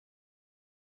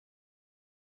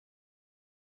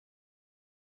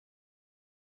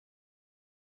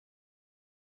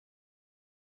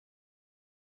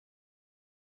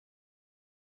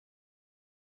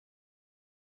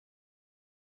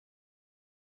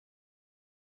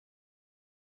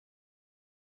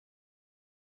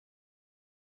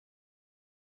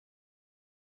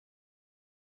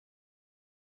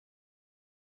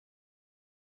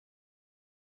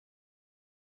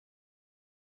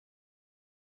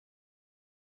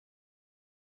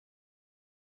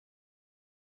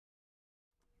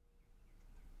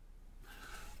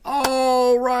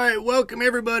right, welcome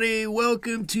everybody.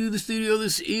 Welcome to the studio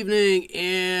this evening,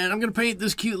 and I'm going to paint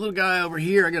this cute little guy over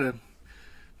here. I got a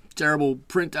terrible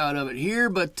printout of it here,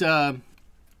 but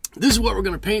this is what we're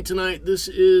going to paint tonight. This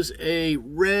is a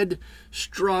red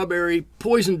strawberry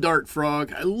poison dart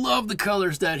frog. I love the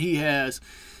colors that he has.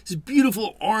 This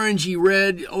beautiful orangey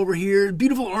red over here,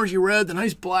 beautiful orangey red, the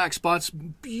nice black spots,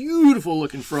 beautiful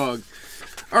looking frog.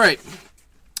 All right,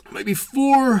 but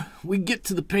before we get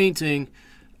to the painting,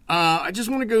 I just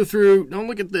want to go through, don't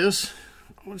look at this,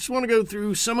 I just want to go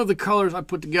through some of the colors I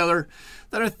put together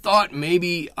that I thought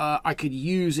maybe I could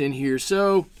use in here.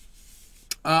 So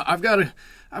I've got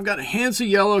a Hansa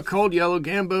yellow, cold yellow,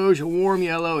 gamboge, a warm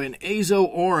yellow, and azo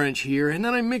orange here. And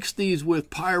then I mixed these with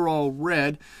pyrrole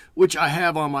red, which I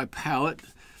have on my palette,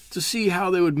 to see how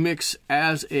they would mix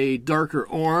as a darker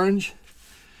orange.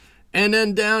 And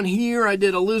then down here, I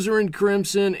did alizarin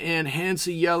crimson and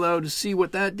Hansa yellow to see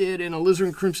what that did, and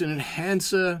alizarin crimson and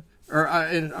Hansa,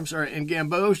 and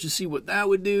gamboge to see what that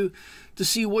would do, to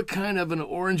see what kind of an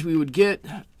orange we would get.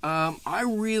 I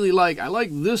like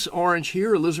this orange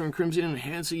here, alizarin crimson and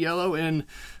Hansa yellow, and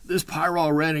this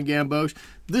pyrrole red and gamboge.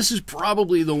 This is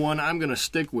probably the one I'm going to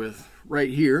stick with right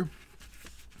here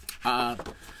to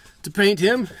paint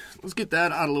him. Let's get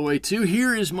that out of the way too.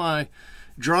 Here is my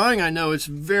drawing. I know it's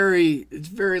very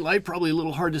light, probably a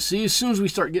little hard to see. As soon as we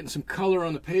start getting some color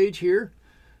on the page here,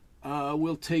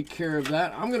 we'll take care of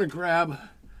that. I'm going to grab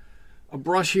a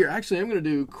brush here. Actually, I'm going to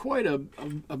do quite a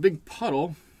big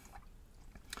puddle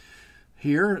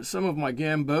here. Some of my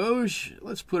gamboge.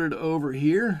 Let's put it over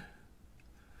here.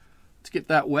 Let's get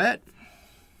that wet.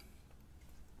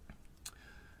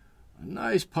 A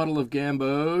nice puddle of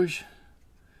gamboge.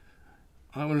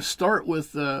 I'm going to start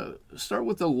with the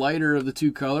lighter of the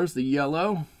two colors, the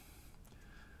yellow.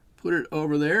 Put it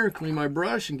over there, clean my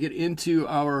brush, and get into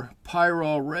our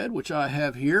pyrrole red, which I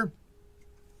have here.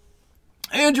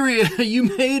 Andrea, you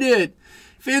made it!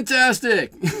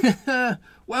 Fantastic!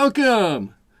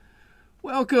 Welcome!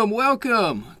 Welcome,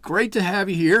 welcome! Great to have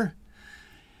you here.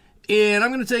 And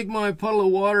I'm going to take my puddle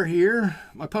of water here,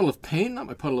 my puddle of paint, not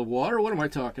my puddle of water. What am I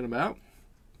talking about?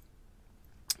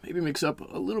 Maybe mix up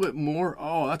a little bit more.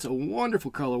 Oh, that's a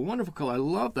wonderful color, wonderful color. I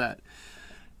love that.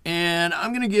 And I'm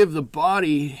going to give the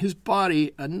body, his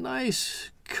body, a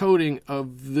nice coating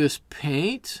of this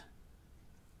paint.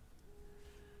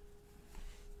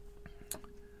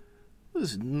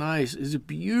 This is nice. It's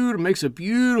beautiful. Makes a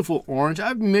beautiful orange.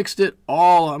 I've mixed it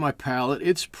all on my palette.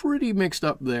 It's pretty mixed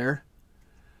up there.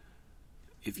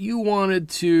 If you wanted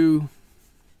to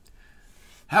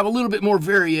have a little bit more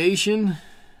variation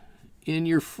in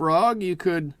your frog, you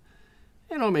could,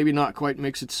 maybe not quite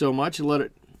mix it so much and let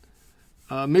it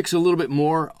mix a little bit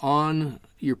more on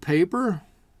your paper.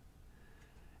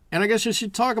 And I guess I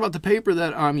should talk about the paper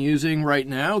that I'm using right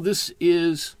now. This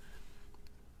is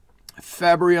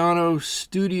Fabriano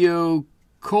Studio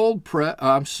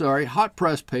hot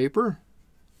press paper.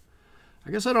 I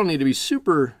guess I don't need to be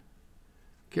super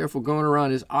careful going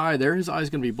around his eye there. His eye's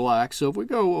going to be black, so if we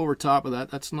go over top of that,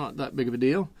 that's not that big of a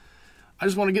deal. I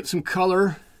just want to get some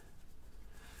color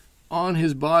on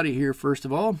his body here, first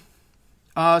of all.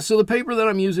 So the paper that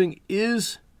I'm using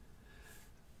is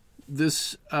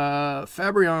this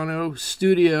Fabriano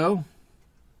Studio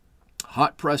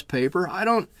hot press paper.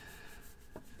 I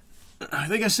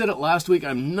think I said it last week,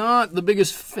 I'm not the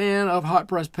biggest fan of hot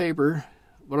press paper,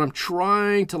 but I'm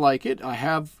trying to like it. I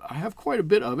have quite a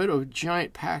bit of it, a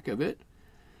giant pack of it.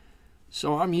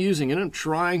 So I'm using it. I'm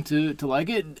trying to like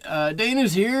it.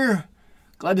 Dana's here.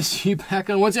 Glad to see you back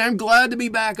on Wednesday. I'm glad to be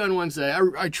back on Wednesday.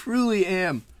 I truly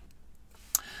am.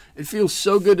 It feels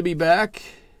so good to be back.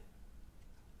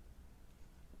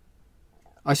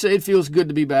 I say it feels good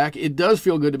to be back. It does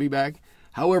feel good to be back.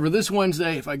 However, this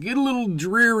Wednesday, if I get a little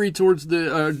dreary towards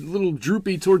the, little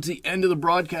droopy towards the end of the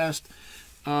broadcast,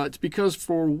 it's because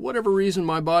for whatever reason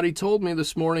my body told me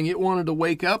this morning it wanted to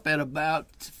wake up at about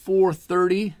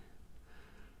 4:30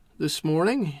 this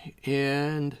morning,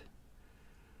 and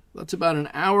that's about an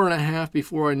hour and a half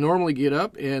before I normally get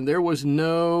up, and there was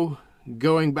no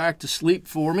going back to sleep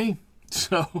for me.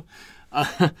 So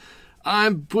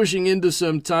I'm pushing into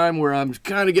some time where I'm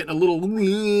kind of getting a little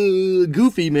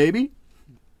goofy, maybe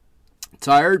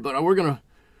tired, but we're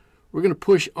gonna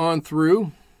push on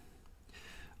through.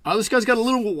 This guy's got a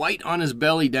little white on his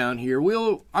belly down here.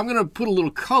 I'm gonna put a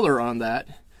little color on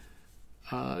that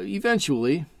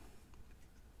eventually.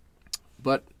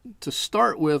 But to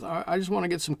start with, I just want to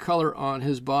get some color on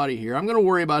his body here. I'm going to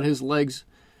worry about his legs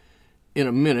in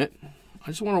a minute. I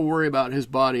just want to worry about his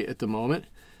body at the moment.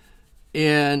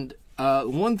 And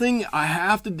one thing I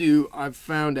have to do, I've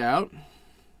found out,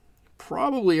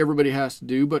 probably everybody has to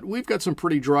do, but we've got some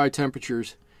pretty dry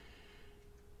temperatures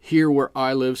here where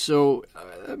I live, so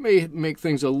that may make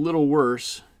things a little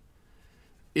worse,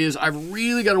 is I've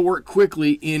really got to work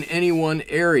quickly in any one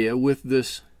area with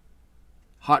this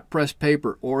hot press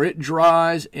paper, or it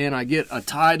dries and I get a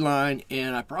tied line,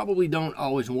 and I probably don't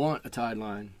always want a tied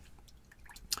line.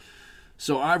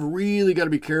 So I've really got to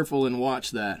be careful and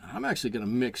watch that. I'm actually going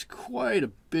to mix quite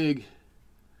a big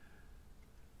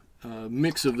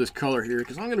mix of this color here,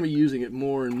 because I'm going to be using it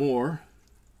more and more.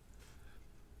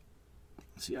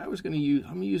 See, I'm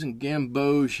using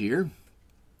gamboge here.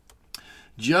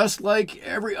 Just like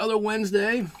every other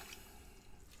Wednesday.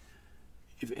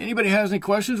 If anybody has any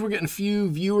questions, we're getting a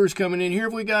few viewers coming in here.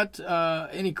 If we got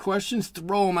any questions,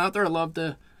 throw them out there. I'd love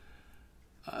to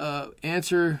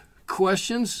answer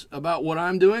questions about what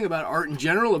I'm doing, about art in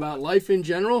general, about life in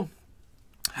general.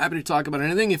 Happy to talk about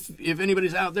anything. If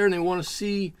anybody's out there and they want to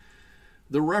see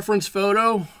the reference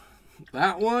photo,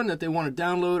 that one that they want to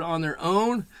download on their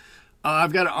own,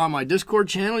 I've got it on my Discord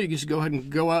channel. You can just go ahead and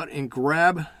go out and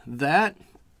grab that.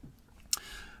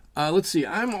 Let's see.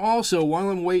 I'm also, while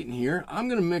I'm waiting here, I'm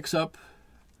going to mix up.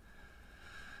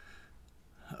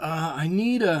 I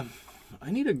need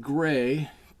a gray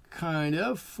kind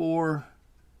of for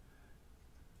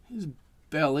his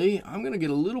belly. I'm going to get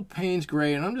a little Payne's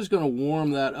gray, and I'm just going to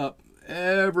warm that up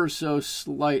ever so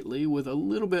slightly with a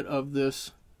little bit of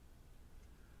this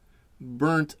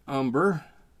burnt umber.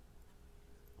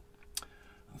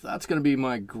 That's going to be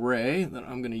my gray that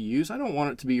I'm going to use. I don't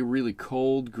want it to be a really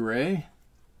cold gray.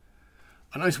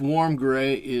 A nice warm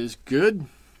gray is good.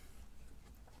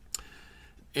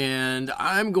 And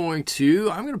I'm going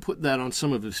to put that on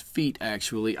some of his feet,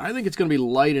 actually. I think it's going to be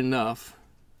light enough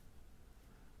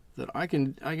that I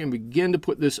can begin to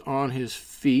put this on his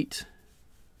feet.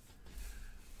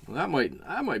 Well, that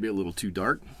might be a little too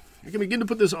dark. I can begin to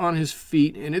put this on his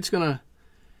feet, and it's going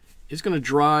to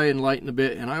dry and lighten a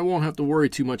bit, and I won't have to worry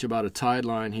too much about a tied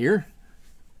line here.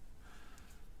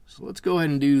 So let's go ahead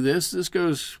and do this. This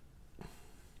goes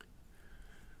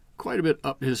quite a bit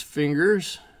up his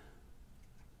fingers.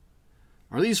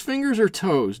 Are these fingers or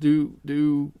toes?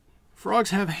 Do frogs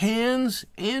have hands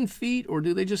and feet, or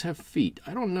do they just have feet?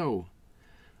 I don't know.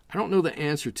 I don't know the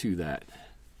answer to that.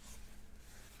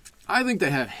 I think they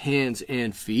have hands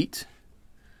and feet.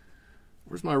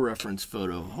 Where's my reference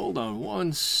photo? Hold on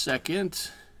one second.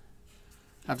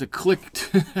 I have to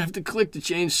click to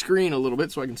change screen a little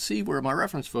bit so I can see where my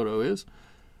reference photo is.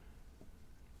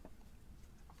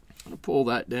 I'm gonna pull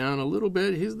that down a little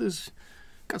bit. He's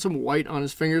got some white on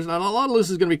his fingers. Now a lot of this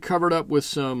is gonna be covered up with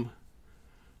some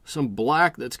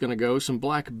black that's gonna go, some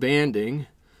black banding.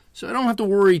 So I don't have to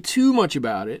worry too much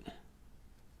about it.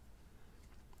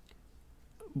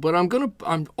 But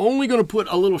I'm only gonna put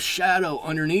a little shadow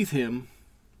underneath him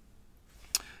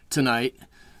tonight.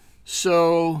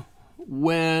 So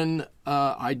when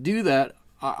I do that,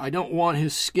 I don't want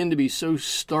his skin to be so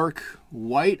stark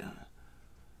white.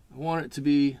 I want it to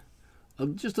be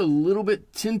just a little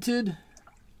bit tinted.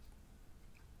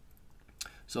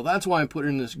 So that's why I'm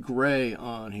putting this gray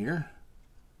on here.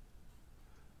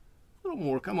 A little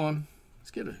more, come on. Let's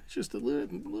get just a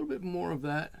little bit more of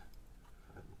that.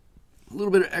 A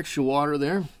little bit of extra water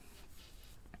there.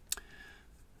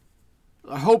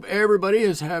 I hope everybody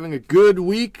is having a good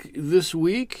week this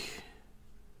week.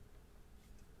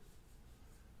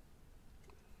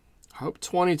 I hope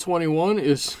 2021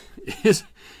 is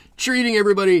treating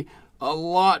everybody a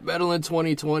lot better than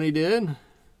 2020 did.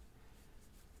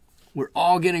 We're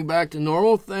all getting back to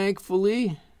normal,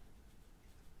 thankfully.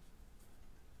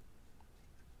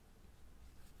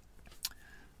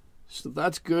 So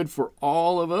that's good for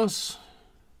all of us.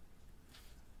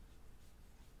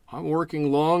 I'm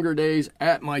working longer days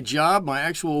at my job, my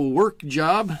actual work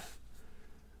job.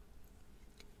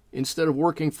 Instead of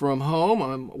working from home,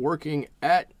 I'm working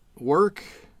at work.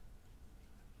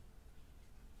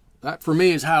 That for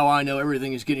me is how I know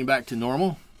everything is getting back to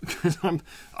normal. Because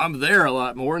I'm there a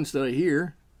lot more instead of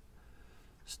here.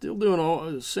 Still doing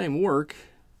all the same work.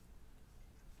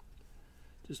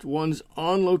 Just one's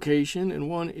on location and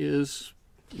one is,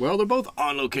 well, they're both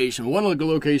on location. One of the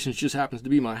locations just happens to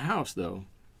be my house, though.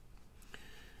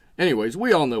 Anyways,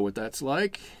 we all know what that's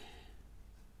like,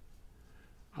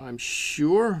 I'm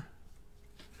sure.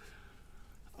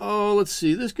 Oh, let's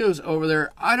see. This goes over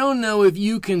there. I don't know if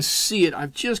you can see it.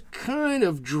 I've just kind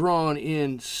of drawn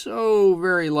in so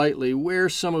very lightly where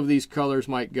some of these colors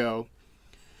might go.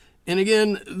 And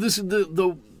again, this is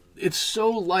it's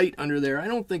so light under there. I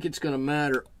don't think it's going to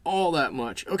matter all that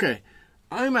much. Okay,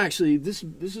 I'm actually, this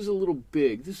is a little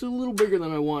big. This is a little bigger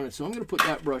than I wanted, so I'm going to put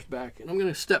that brush back, and I'm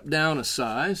going to step down a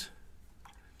size.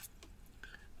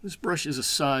 This brush is a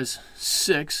size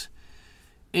 6,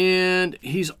 and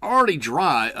he's already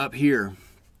dry up here.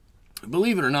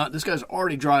 Believe it or not, this guy's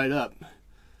already dried up.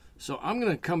 So I'm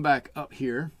going to come back up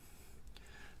here,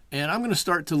 and I'm going to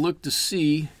start to look to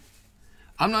see.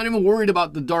 I'm not even worried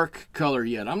about the dark color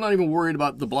yet. I'm not even worried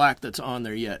about the black that's on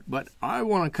there yet. But I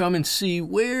want to come and see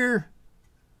where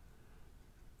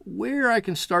I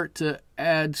can start to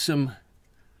add some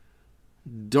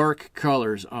dark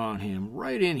colors on him.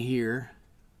 Right in here.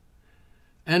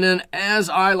 And then, as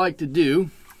I like to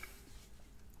do,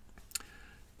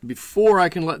 before I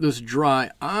can let this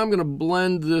dry, I'm going to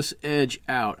blend this edge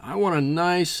out. I want a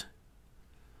nice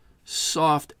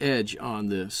soft edge on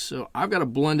this. So I've got to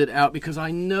blend it out because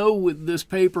I know with this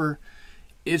paper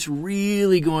it's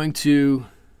really going to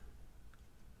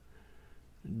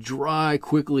dry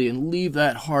quickly and leave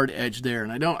that hard edge there.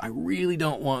 And I really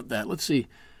don't want that. Let's see.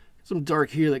 Some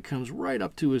dark here that comes right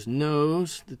up to his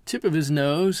nose, the tip of his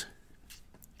nose.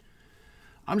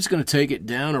 I'm just going to take it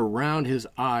down around his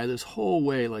eye this whole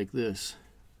way like this.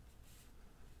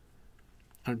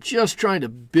 I'm just trying to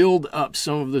build up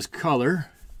some of this color.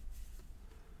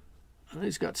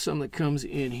 He's got some that comes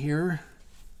in here.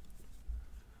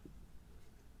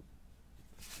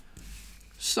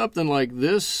 Something like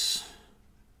this.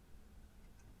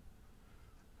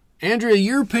 Andrea,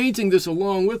 you're painting this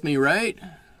along with me, right?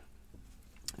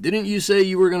 Didn't you say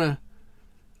you were going to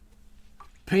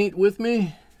paint with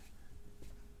me?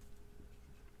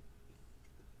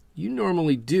 You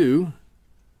normally do.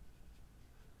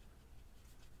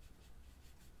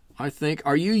 I think.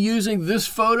 Are you using this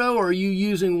photo or are you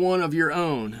using one of your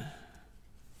own?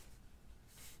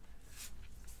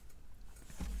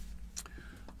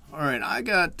 All right, I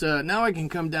got, now I can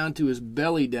come down to his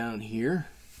belly down here.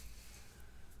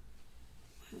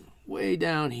 Way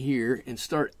down here and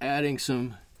start adding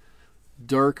some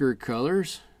darker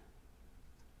colors.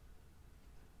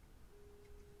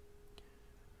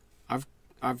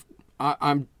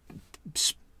 I'm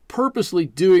purposely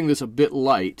doing this a bit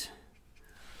light.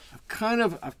 I've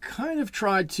kind of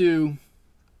tried to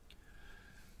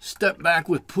step back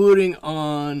with putting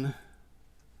on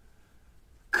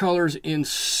colors in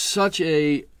such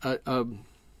a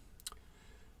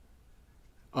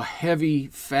heavy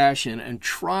fashion, and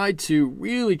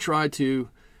really try to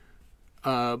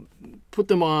put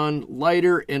them on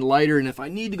lighter and lighter. And if I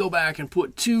need to go back and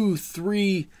put 2,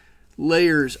 3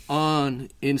 layers on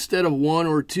instead of 1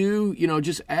 or 2, you know,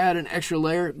 just add an extra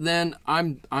layer, then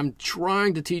I'm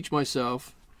trying to teach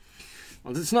myself.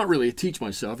 Well, it's not really a teach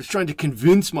myself. It's trying to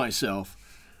convince myself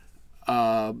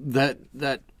that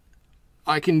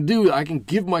I can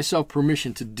give myself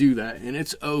permission to do that, and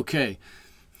it's okay.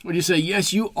 When you say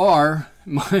yes, you are.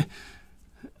 Mine's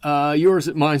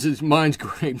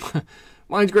great.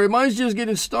 Mine's great. Mine's just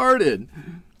getting started.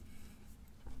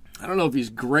 I don't know if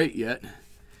he's great yet.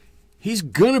 He's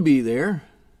going to be there.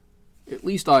 At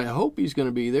least I hope he's going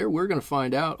to be there. We're going to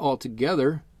find out all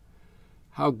together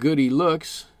how good he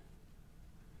looks.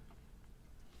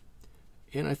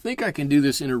 And I think I can do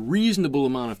this in a reasonable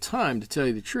amount of time, to tell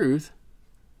you the truth.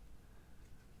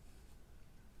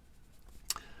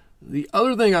 The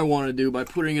other thing I want to do by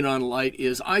putting it on light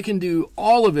is I can do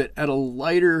all of it at a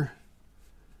lighter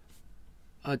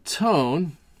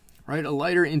tone, right? A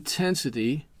lighter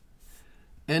intensity.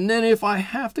 And then if I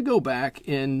have to go back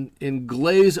and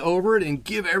glaze over it and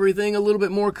give everything a little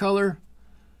bit more color,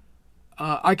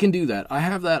 I can do that. I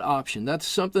have that option. That's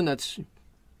something that's,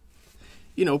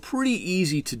 you know, pretty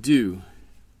easy to do.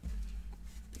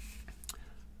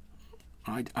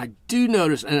 I do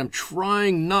notice, and I'm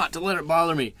trying not to let it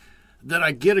bother me, that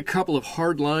I get a couple of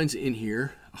hard lines in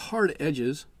here, hard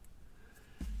edges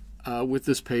with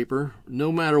this paper,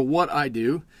 no matter what I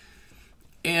do.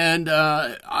 And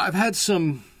I've had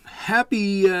some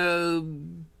happy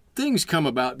things come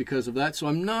about because of that. So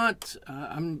I'm not,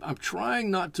 I'm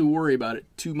trying not to worry about it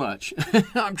too much.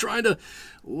 I'm trying to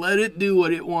let it do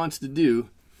what it wants to do.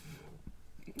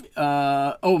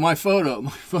 Oh, my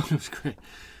photo's great.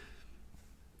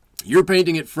 You're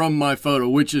painting it from my photo,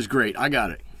 which is great. I got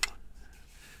it.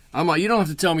 You don't have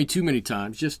to tell me too many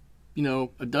times. Just, you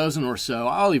know, a dozen or so.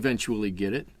 I'll eventually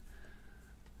get it.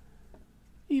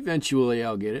 Eventually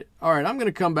I'll get it. All right, I'm going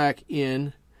to come back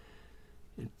in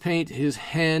and paint his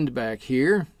hand back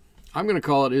here. I'm going to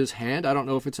call it his hand. I don't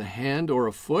know if it's a hand or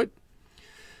a foot.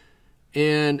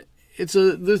 And it's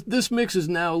this mix is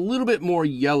now a little bit more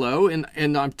yellow, and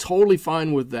I'm totally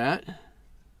fine with that.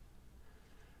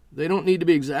 They don't need to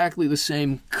be exactly the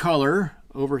same color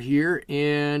over here,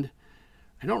 and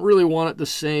I don't really want it the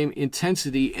same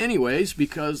intensity anyways,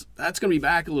 because that's going to be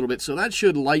back a little bit. So that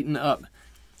should lighten up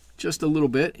just a little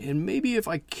bit. And maybe if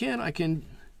I can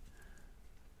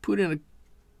put in a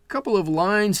couple of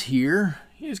lines here.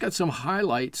 He's got some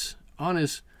highlights on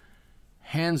his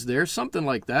hands there, something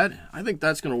like that. I think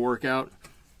that's going to work out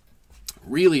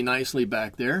really nicely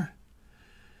back there.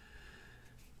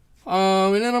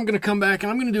 And then I'm going to come back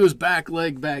and I'm going to do his back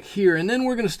leg back here, and then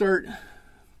we're going to start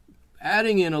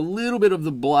adding in a little bit of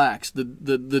the blacks, the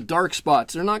dark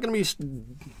spots. They're not going to be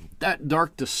that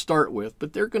dark to start with,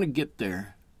 but they're going to get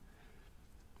there.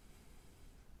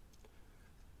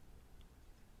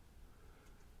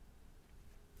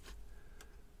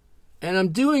 And I'm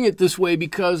doing it this way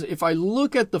because if I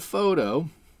look at the photo,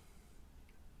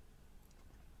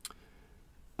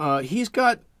 he's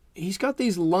got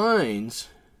these lines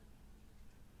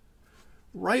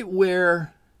right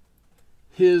where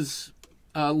his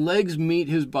legs meet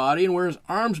his body and where his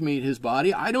arms meet his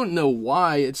body. I don't know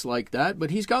why it's like that, but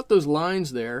he's got those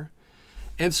lines there.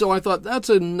 And so I thought that's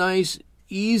a nice,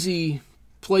 easy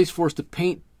place for us to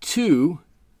paint to.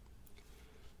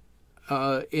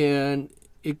 And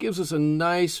it gives us a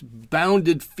nice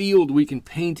bounded field we can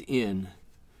paint in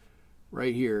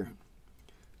right here.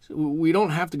 So we don't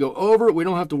have to go over it. We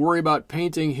don't have to worry about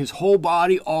painting his whole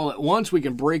body all at once. We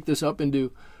can break this up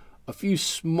into a few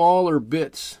smaller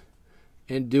bits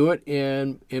and do it.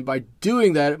 And by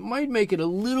doing that, it might make it a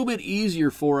little bit easier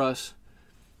for us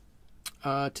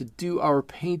to do our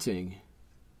painting.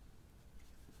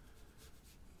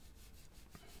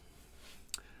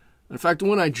 In fact,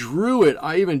 when I drew it,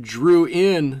 I even drew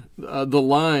in the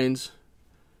lines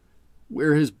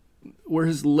where his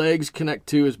legs connect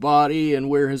to his body and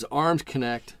where his arms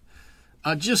connect,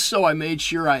 just so I made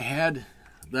sure I had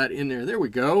that in there. There we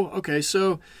go. Okay,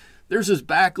 so there's his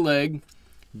back leg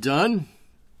done.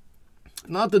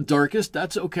 Not the darkest.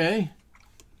 That's okay.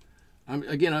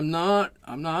 I'm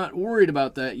not worried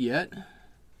about that yet.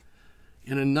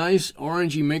 And a nice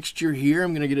orangey mixture here.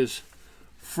 I'm going to get his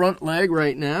front leg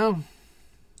right now.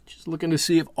 Just looking to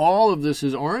see if all of this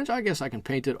is orange. I guess I can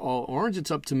paint it all orange.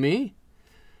 It's up to me.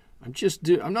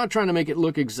 I'm not trying to make it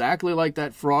look exactly like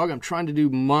that frog. I'm trying to do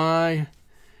my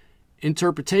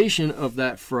interpretation of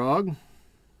that frog.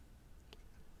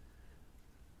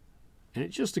 And it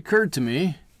just occurred to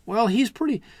me, well, he's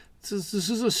pretty, this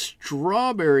is a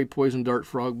strawberry poison dart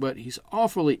frog, but he's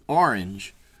awfully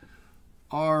orange.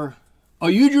 Oh,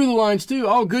 you drew the lines too?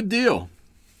 Oh, good deal.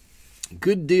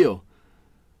 Good deal.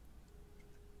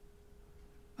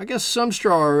 I guess some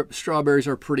strawberries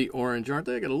are pretty orange, aren't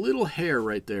they? They got a little hair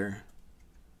right there.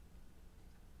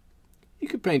 You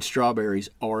could paint strawberries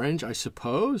orange, I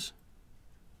suppose.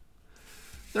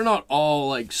 They're not all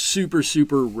like super,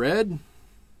 super red.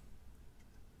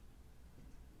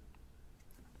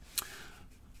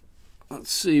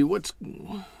 Let's see, we're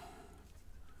going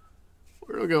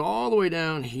to go all the way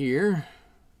down here.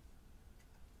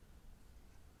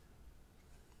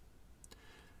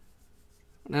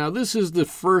 Now this is the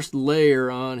first layer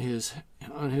on his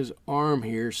arm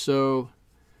here, so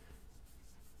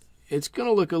it's going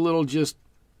to look a little just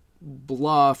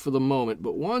blah for the moment.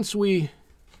 But once we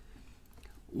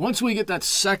get that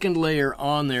second layer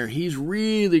on there, he's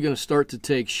really going to start to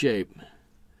take shape.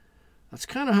 That's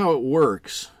kind of how it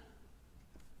works.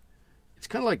 It's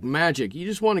kind of like magic. You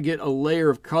just want to get a layer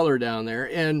of color down there,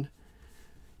 and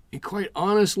quite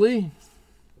honestly,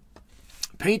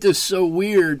 paint is so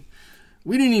weird.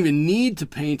 We didn't even need to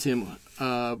paint him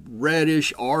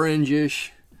reddish,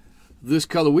 orangish, this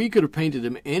color. We could have painted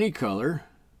him any color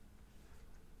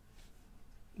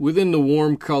within the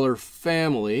warm color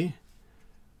family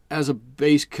as a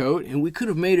base coat, and we could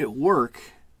have made it work.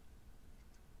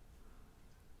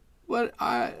 But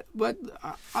I'm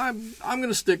going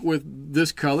to stick with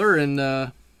this color, and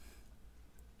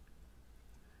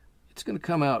it's going to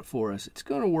come out for us. It's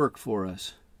going to work for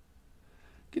us.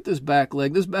 Get this back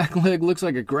leg. This back leg looks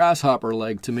like a grasshopper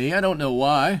leg to me. I don't know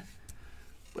why,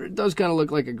 but it does kind of look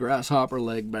like a grasshopper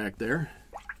leg back there.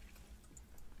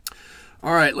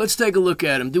 All right, let's take a look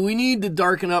at him. Do we need to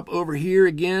darken up over here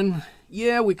again?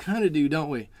 Yeah, we kind of do, don't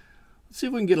we? Let's see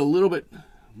if we can get a little bit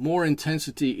more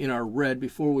intensity in our red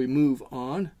before we move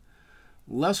on.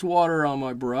 Less water on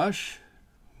my brush,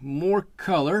 more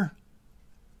color.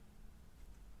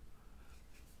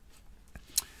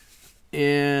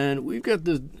 And we've got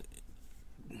this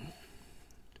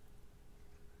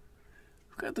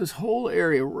whole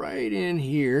area right in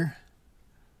here.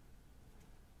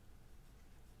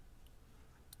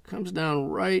 Comes down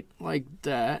right like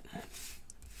that.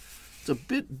 It's a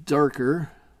bit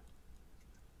darker.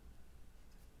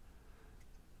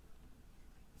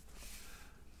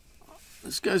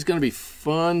 This guy's going to be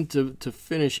fun to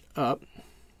finish up.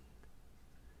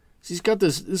 He's got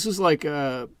this is like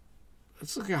a,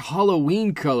 it's like a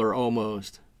Halloween color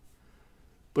almost.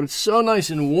 But it's so nice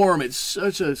and warm. It's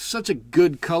such a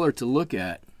good color to look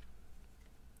at.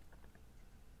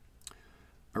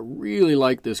 I really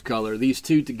like this color, these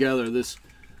two together, this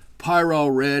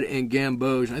Pyrrole Red and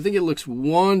Gamboge. I think it looks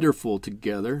wonderful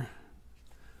together.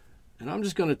 And I'm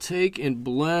just going to take and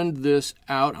blend this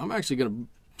out. I'm actually going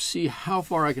to see how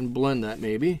far I can blend that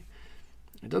maybe.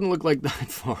 It doesn't look like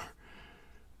that far.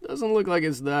 Doesn't look like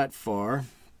it's that far.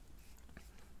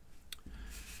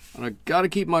 And I got to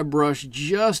keep my brush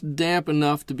just damp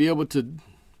enough to be able to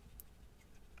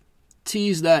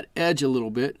tease that edge a little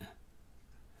bit,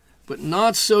 but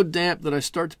not so damp that I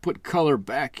start to put color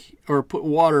back or put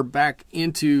water back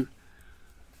into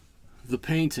the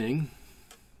painting.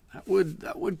 That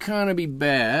would kind of be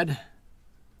bad.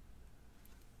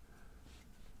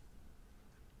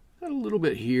 Got a little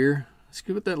bit here. Let's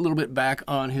give it that little bit back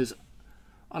on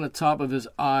the top of his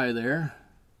eye there.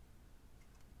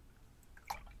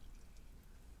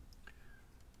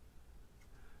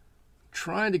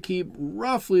 Trying to keep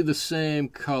roughly the same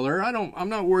color. I'm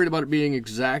not worried about it being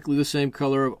exactly the same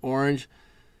color of orange.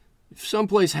 If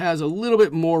someplace has a little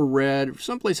bit more red, if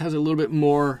someplace has a little bit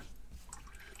more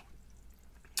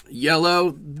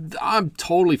yellow, I'm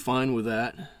totally fine with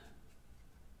that.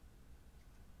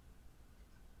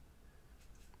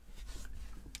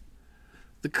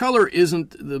 The color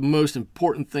isn't the most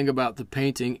important thing about the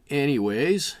painting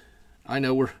anyways. I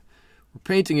know we're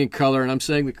painting in color, and I'm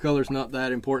saying the color's not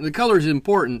that important. The color is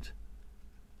important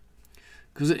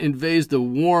because it invades the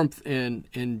warmth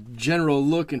and general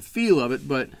look and feel of it,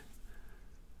 but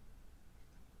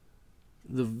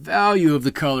the value of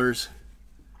the colors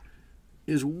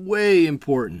is way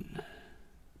important.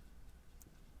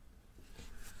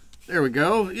 There we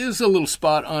go. There's a little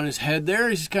spot on his head there.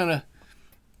 He's kind of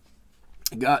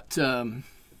got, I don't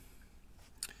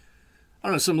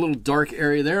know, some little dark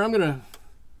area there. I'm gonna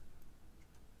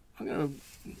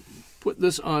put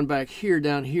this on back here,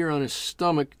 down here on his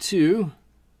stomach too.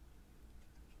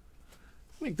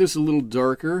 Make this a little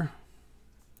darker.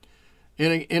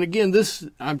 And again, this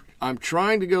I'm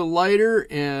trying to go lighter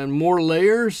and more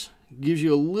layers. Gives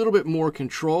you a little bit more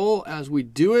control as we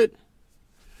do it.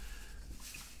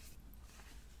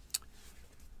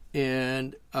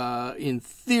 And in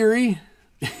theory,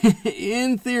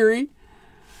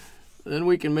 then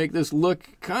we can make this look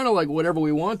kind of like whatever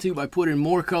we want to by putting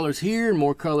more colors here and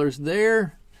more colors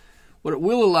there. What it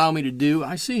will allow me to do,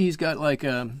 I see he's got like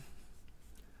a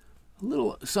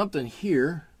little something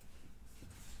here,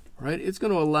 right? It's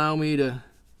going to allow me to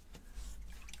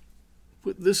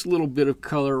put this little bit of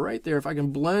color right there. If I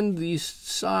can blend these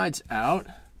sides out,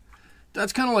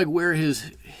 that's kind of like where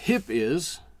his hip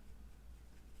is.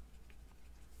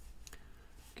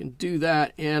 Can do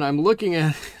that, and I'm looking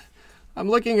at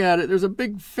it. There's a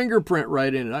big fingerprint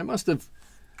right in it. I must have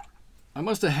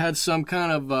had some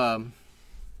kind of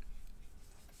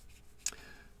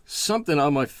something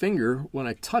on my finger when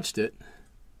I touched it.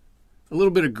 A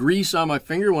little bit of grease on my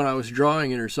finger when I was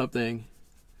drawing it or something.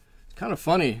 It's kind of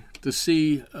funny to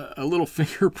see a little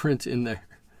fingerprint in there.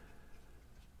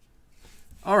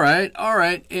 All right.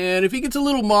 And if he gets a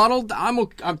little mottled, I'm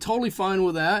totally fine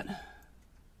with that.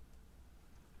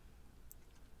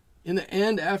 In the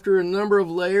end, after a number of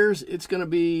layers, it's gonna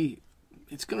be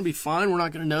fine. We're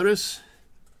not gonna notice.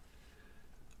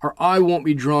 Our eye won't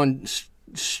be drawn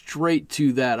straight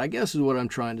to that, I guess is what I'm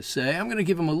trying to say. I'm gonna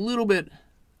give him a little bit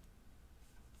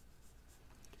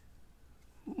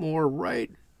more right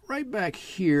back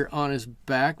here on his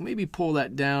back. Maybe pull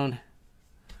that down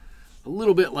a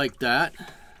little bit like that.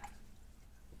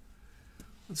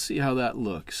 Let's see how that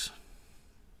looks.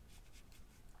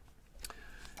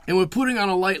 And when putting on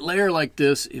a light layer like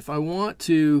this, if I want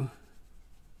to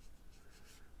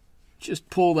just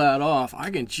pull that off,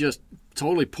 I can just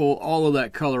totally pull all of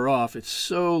that color off. It's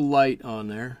so light on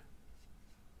there.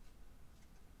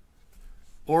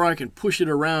 Or I can push it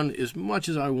around as much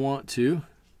as I want to.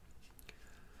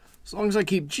 As long as I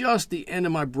keep just the end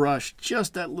of my brush,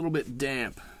 just that little bit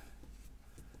damp.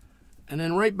 And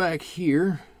then right back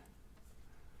here,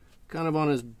 kind of on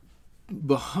his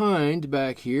behind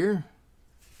back here,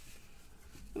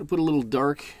 I'm going to put a little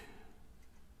dark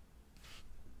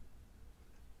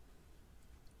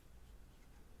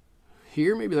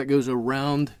here. Maybe that goes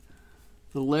around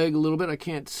the leg a little bit. I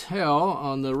can't tell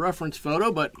on the reference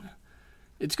photo, but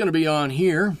it's going to be on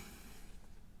here.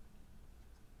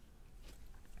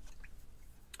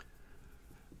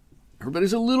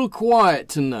 Everybody's a little quiet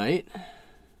tonight.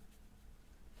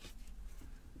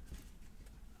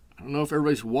 I don't know if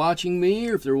everybody's watching me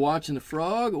or if they're watching the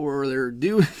frog or they're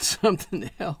doing something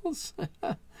else.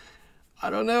 I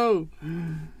don't know.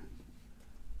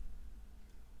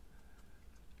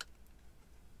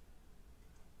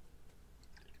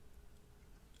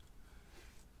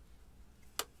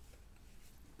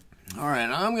 All right,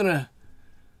 I'm gonna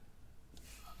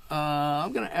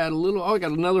add a little. Oh, I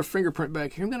got another fingerprint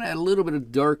back here. I'm gonna add a little bit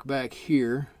of dark back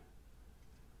here.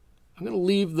 I'm gonna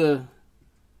leave the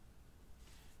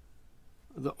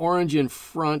orange in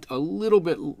front a little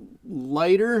bit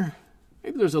lighter.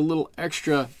 Maybe there's a little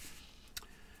extra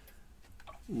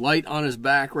light on his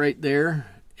back right there.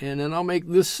 And then I'll make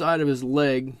this side of his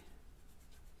leg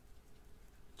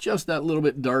just that little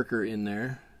bit darker in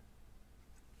there.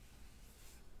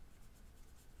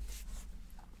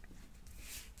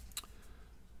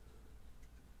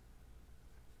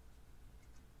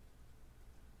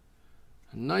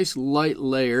 A nice light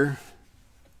layer.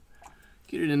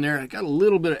 Get it in there. I got a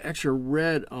little bit of extra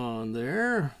red on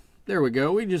there. There we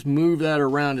go. We just move that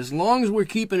around. As long as we're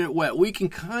keeping it wet, we can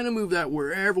kind of move that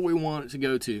wherever we want it to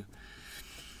go to.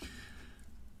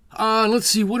 Let's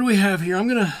see, what do we have here? I'm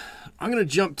gonna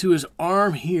jump to his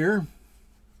arm here.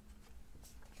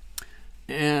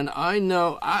 And I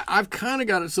know I've kind of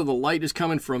got it so the light is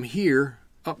coming from here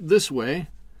up this way,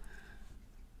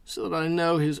 so that I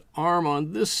know his arm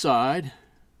on this side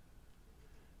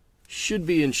should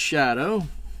be in shadow. So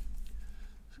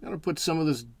I'm gonna put some of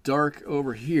this dark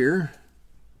over here.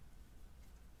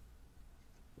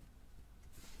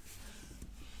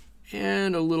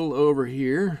 And a little over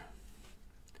here.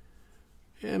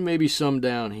 And maybe some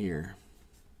down here.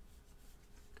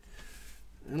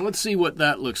 And let's see what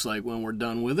that looks like when we're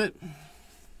done with it.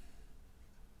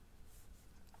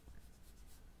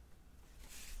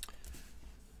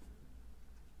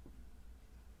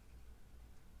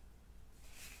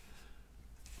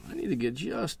 I need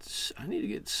to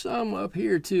get some up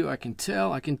here too. I can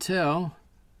tell.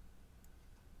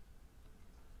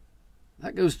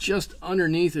 That goes just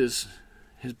underneath his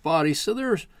body, so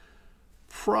there's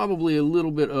probably a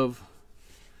little bit of,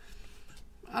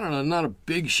 I don't know, not a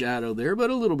big shadow there, but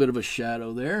a little bit of a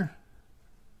shadow there.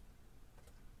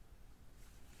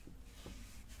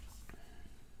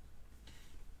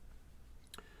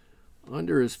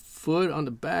 Under his foot, on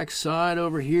the back side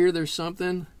over here, there's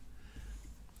something.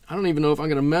 I don't even know if I'm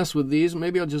going to mess with these.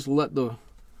 Maybe I'll just let the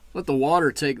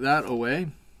water take that away.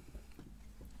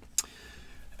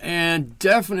 And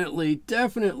definitely,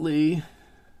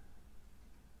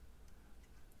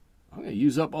 I'm going to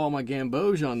use up all my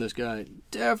gamboge on this guy.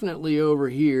 Definitely over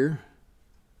here.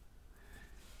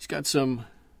 He's got some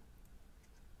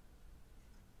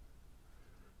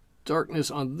darkness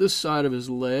on this side of his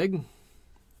leg.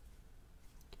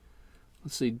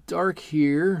 Let's see, dark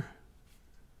here.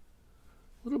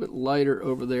 A little bit lighter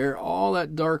over there. All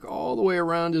that dark all the way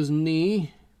around his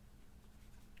knee.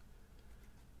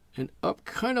 And up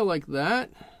kind of like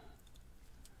that.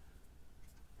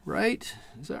 Right?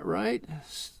 Is that right?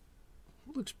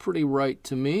 Looks pretty right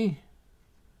to me.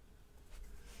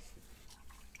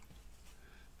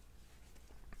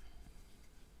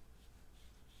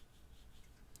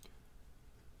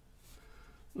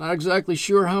 Not exactly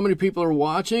sure how many people are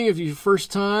watching. If it's your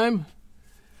first time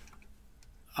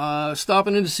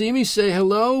stopping in to see me, say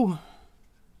hello.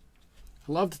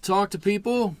 I love to talk to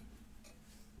people.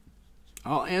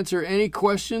 I'll answer any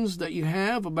questions that you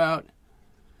have about.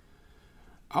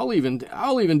 I'll even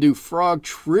do frog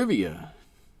trivia.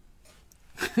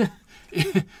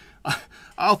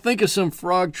 I'll think of some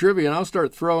frog trivia and I'll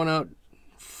start throwing out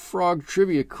frog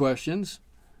trivia questions.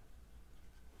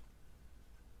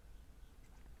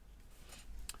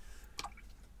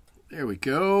 There we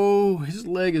go. His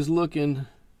leg is looking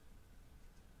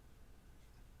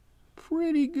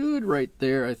pretty good right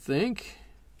there, I think.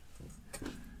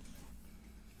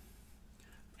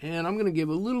 And I'm going to give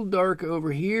a little dark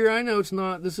over here. I know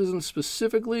this isn't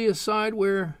specifically a side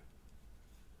where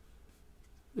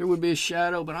there would be a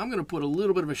shadow, but I'm going to put a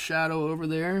little bit of a shadow over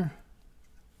there.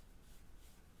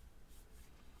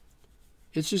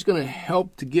 It's just going to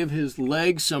help to give his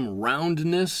leg some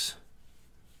roundness.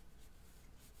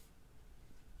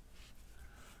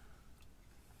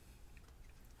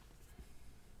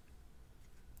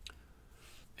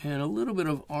 And a little bit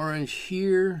of orange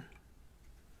here.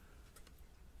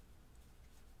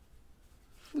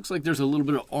 Looks like there's a little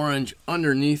bit of orange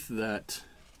underneath that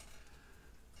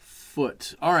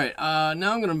foot. All right,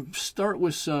 now I'm going to start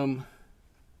with some,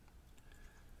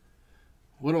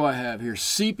 what do I have here?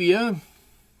 Sepia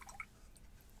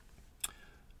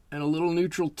and a little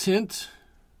neutral tint.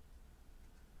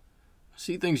 I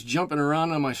see things jumping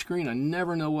around on my screen. I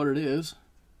never know what it is.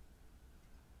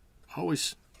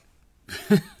 Always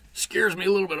scares me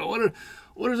a little bit.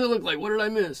 What does it look like? What did I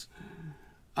miss?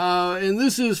 And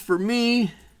this is for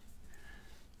me.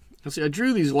 Let's see, I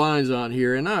drew these lines on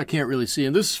here, and now I can't really see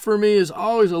them. This, for me, is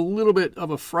always a little bit of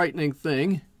a frightening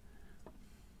thing.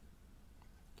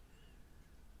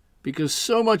 because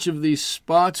so much of these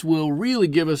spots will really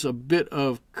give us a bit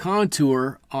of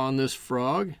contour on this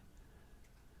frog.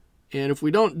 And if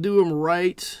we don't do them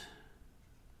right,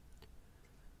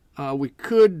 we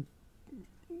could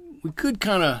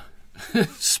kind of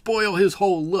spoil his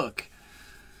whole look.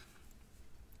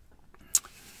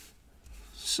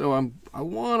 So I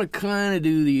want to kind of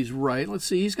do these right. Let's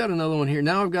see, he's got another one here.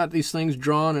 Now I've got these things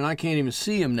drawn and I can't even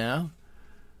see him now.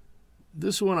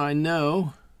 This one I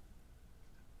know.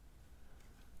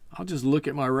 I'll just look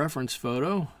at my reference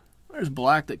photo. There's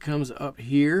black that comes up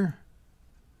here.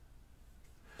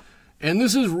 And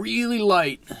this is really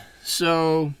light.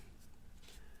 So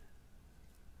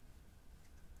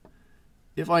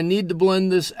if I need to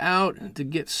blend this out to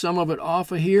get some of it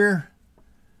off of here,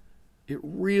 it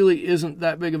really isn't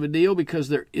that big of a deal because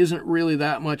there isn't really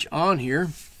that much on here.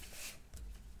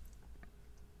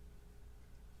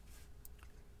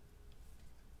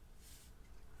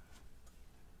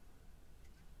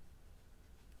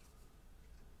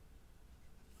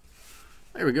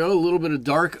 There we go, a little bit of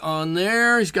dark on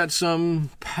there. He's got some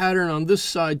pattern on this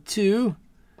side too,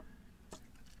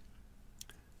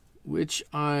 which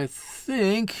I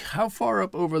think, how far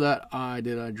up over that eye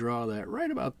did I draw that?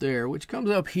 Right about there, which comes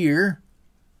up here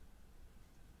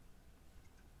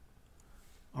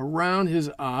around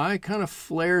his eye, kind of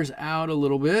flares out a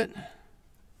little bit.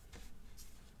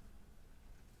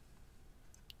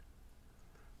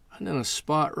 And then a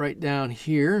spot right down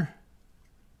here.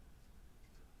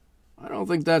 I don't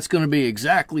think that's going to be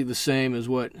exactly the same as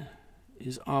what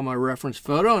is on my reference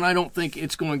photo, and I don't think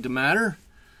it's going to matter.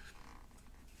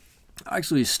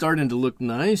 Actually, it's starting to look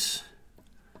nice.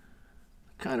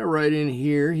 Kind of right in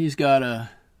here, he's got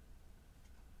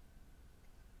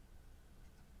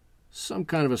some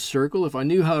kind of a circle. If I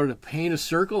knew how to paint a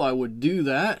circle, I would do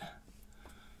that.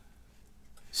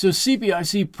 So sepia, I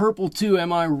see purple too.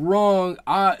 Am I wrong?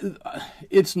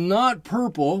 It's not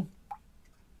purple.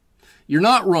 You're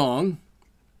not wrong,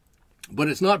 but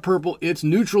it's not purple. It's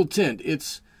neutral tint.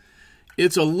 It's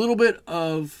a little bit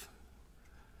of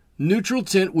neutral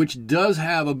tint, which does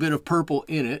have a bit of purple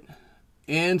in it,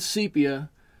 and sepia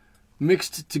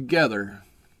mixed together.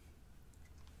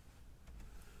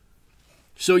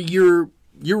 So you're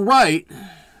right.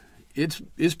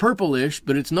 It's purplish,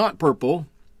 but it's not purple.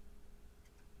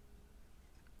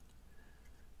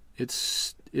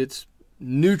 It's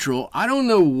neutral. I don't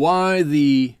know why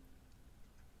the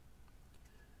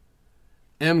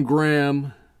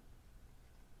M-gram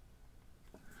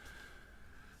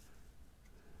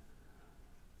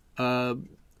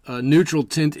neutral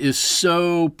tint is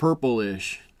so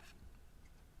purplish,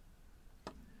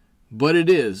 but it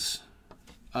is.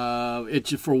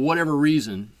 It's for whatever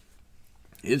reason,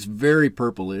 it's very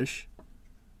purplish.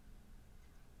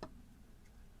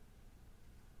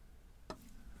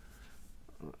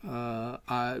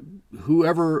 Whoever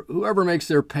makes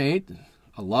their paint,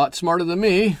 a lot smarter than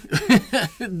me,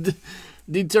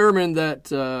 determined that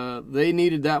they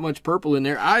needed that much purple in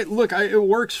there. It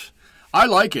works. I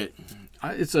like it.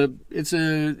 I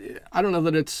don't know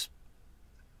that it's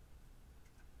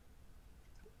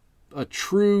a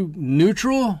true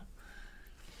neutral,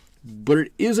 but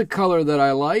it is a color that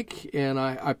I like, and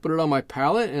I put it on my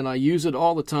palette and I use it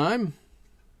all the time.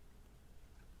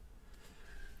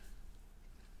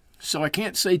 So I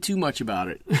can't say too much about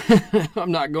it.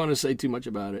 I'm not going to say too much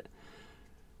about it.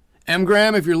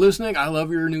 M-gram, if you're listening, I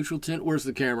love your neutral tint. Where's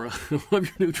the camera? I love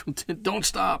your neutral tint. Don't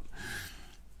stop.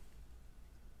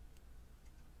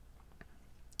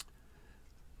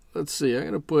 Let's see.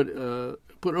 I'm going to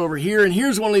put over here. And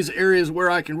here's one of these areas where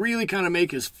I can really kind of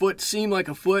make his foot seem like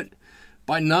a foot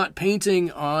by not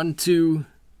painting onto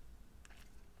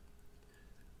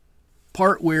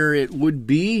part where it would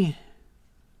be.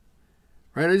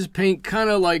 Right, I just paint kind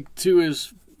of like to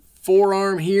his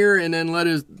forearm here and then let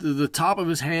the top of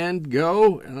his hand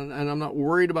go, and I'm not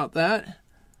worried about that.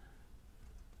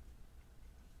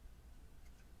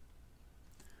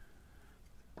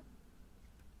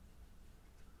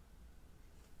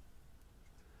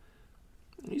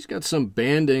 He's got some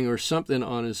banding or something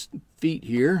on his feet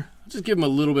here. Just give him a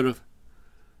little bit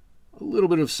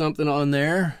of something on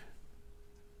there.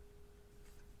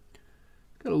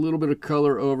 Got a little bit of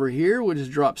color over here. We'll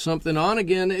just drop something on.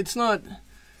 Again, it doesn't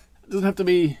have to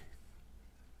be,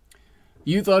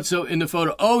 you thought so in the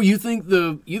photo. Oh, you think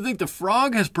the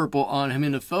frog has purple on him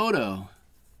in the photo.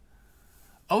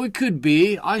 Oh, it could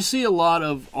be. I see a lot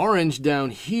of orange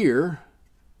down here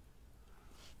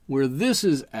where this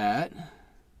is at.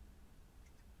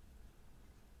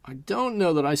 I don't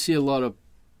know that I see a lot of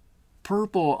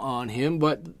purple on him,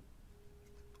 but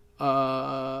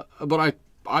I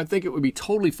think it would be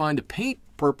totally fine to paint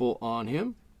purple on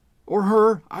him. or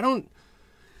her. I don't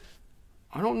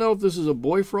know if this is a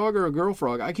boy frog or a girl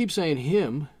frog. I keep saying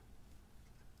him.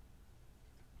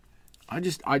 I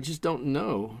just don't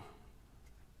know.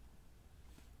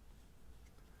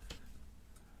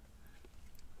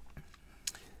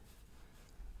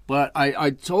 But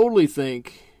I totally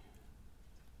think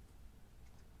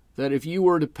that if you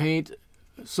were to paint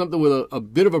something with a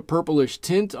bit of a purplish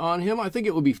tint on him, I think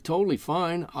it would be totally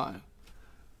fine. I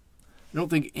don't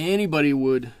think anybody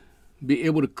would be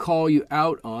able to call you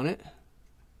out on it.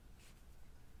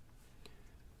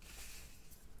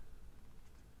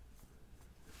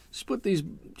 Just put these,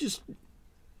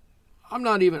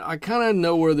 I kind of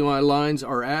know where my lines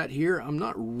are at here. I'm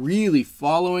not really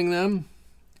following them.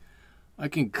 I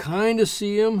can kind of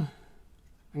see them.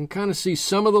 I can kind of see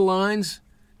some of the lines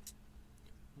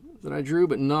that I drew,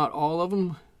 but not all of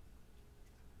them.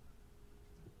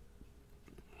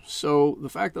 So the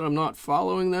fact that I'm not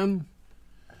following them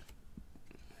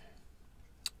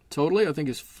totally, I think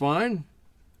is fine.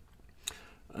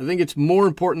 I think it's more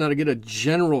important that I get a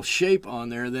general shape on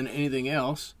there than anything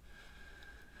else.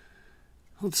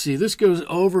 Let's see, this goes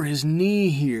over his knee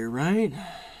here, right?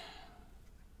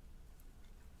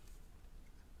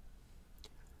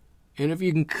 And if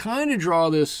you can kind of draw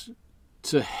this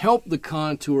to help the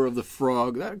contour of the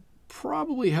frog, that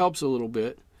probably helps a little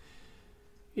bit.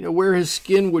 You know, where his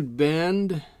skin would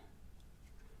bend,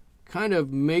 kind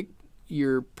of make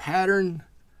your pattern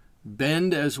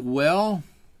bend as well,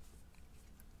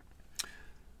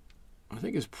 I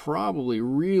think is probably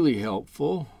really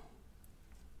helpful.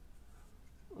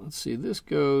 Let's see, this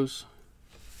goes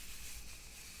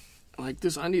like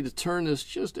this. I need to turn this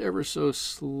just ever so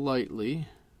slightly.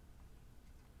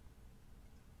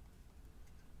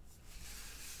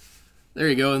 There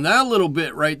you go, and that little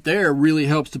bit right there really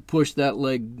helps to push that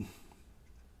leg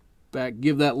back,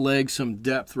 give that leg some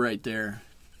depth right there.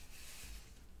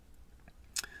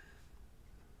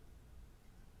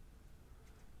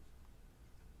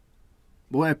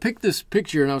 Boy, I picked this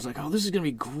picture and I was like, oh, this is going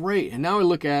to be great. And now I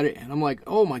look at it and I'm like,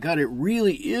 oh my God, it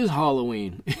really is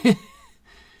Halloween.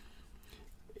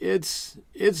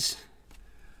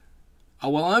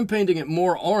 Well, I'm painting it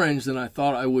more orange than I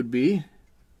thought I would be.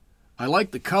 I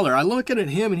like the color. I look at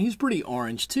him and he's pretty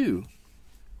orange too.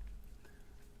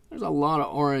 There's a lot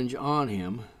of orange on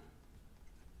him.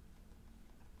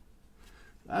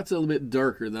 That's a little bit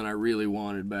darker than I really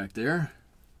wanted back there.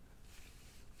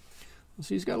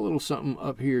 See, he's got a little something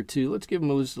up here too. Let's give him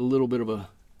just a little bit of a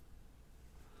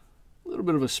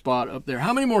spot up there.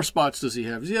 How many more spots does he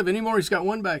have? Does he have any more? He's got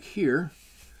one back here.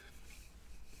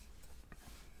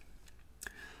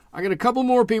 I got a couple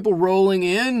more people rolling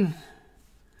in.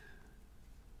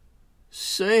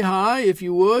 Say hi if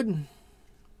you would.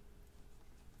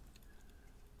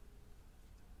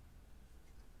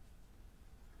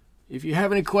 If you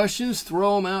have any questions,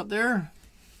 throw them out there.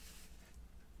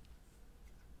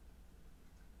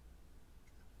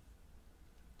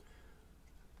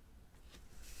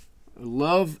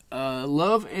 Love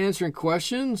answering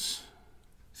questions.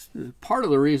 Part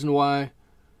of the reason why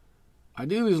I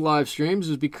do these live streams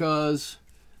is because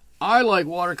I like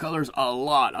watercolors a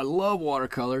lot. I love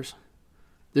watercolors.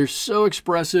 They're so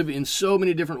expressive in so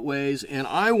many different ways, and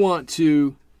I want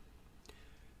to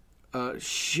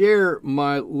share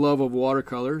my love of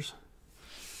watercolors.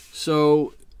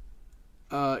 So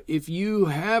if you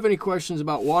have any questions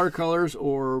about watercolors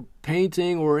or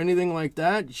painting or anything like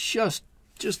that, just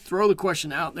throw the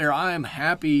question out there. I am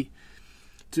happy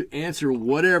to answer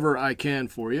whatever I can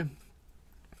for you.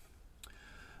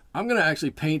 I'm going to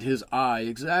actually paint his eye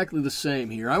exactly the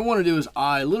same here. I want to do his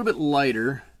eye a little bit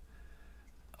lighter.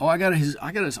 Oh, I got his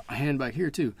hand back here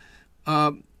too.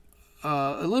 A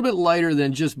little bit lighter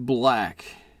than just black.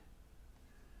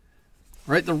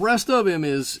 Right? The rest of him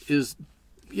is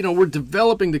you know, we're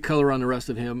developing the color on the rest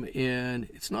of him, and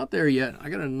it's not there yet. I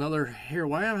got another hair.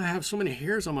 Why do I have so many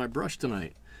hairs on my brush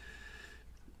tonight?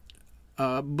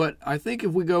 But I think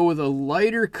if we go with a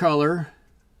lighter color,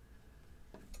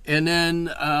 and then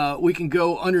we can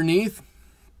go underneath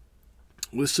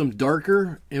with some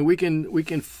darker, and we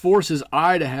can force his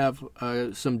eye to have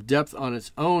some depth on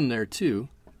its own there too.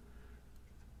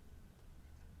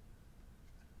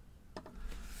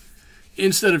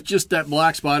 Instead of just that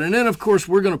black spot. And then of course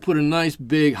we're going to put a nice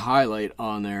big highlight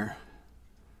on there.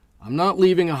 I'm not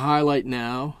leaving a highlight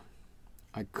now.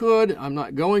 I could, I'm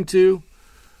not going to.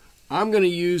 I'm going to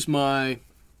use my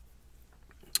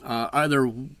either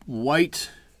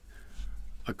white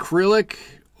acrylic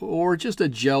or just a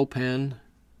gel pen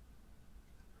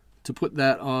to put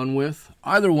that on with.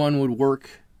 Either one would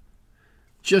work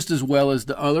just as well as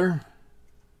the other.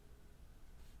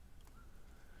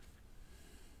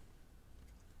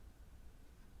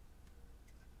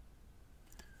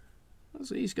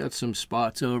 So he's got some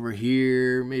spots over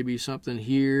here, maybe something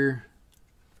here.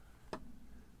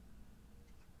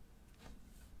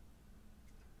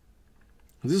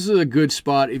 This is a good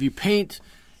spot. If you paint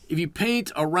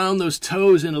around those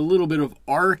toes in a little bit of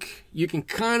arc, you can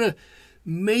kind of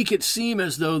make it seem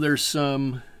as though there's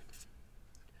some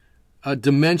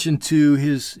dimension to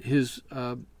his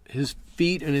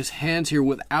feet and his hands here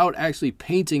without actually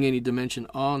painting any dimension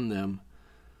on them.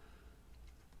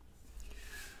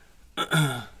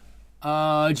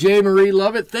 J. Marie,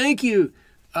 love it. Thank you.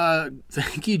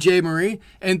 Thank you, J. Marie.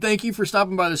 And thank you for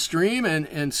stopping by the stream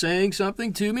and saying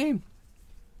something to me,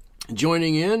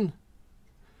 joining in.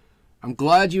 I'm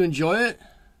glad you enjoy it.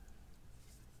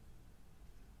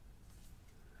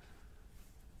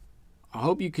 I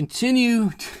hope you continue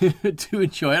to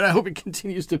enjoy it. I hope it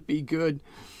continues to be good.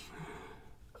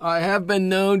 I have been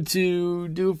known to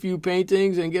do a few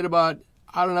paintings and get about,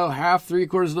 I don't know, half,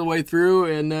 3/4 of the way through,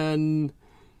 and then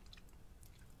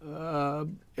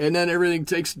everything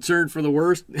takes a turn for the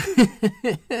worst.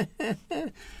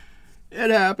 It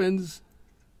happens.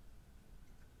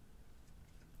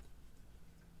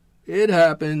 It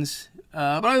happens.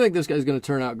 But I think this guy's going to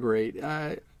turn out great.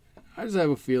 I just have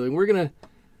a feeling we're gonna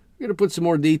put some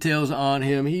more details on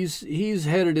him. He's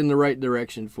headed in the right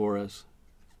direction for us.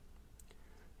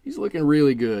 He's looking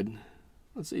really good.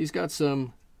 Let's see. He's got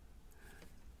some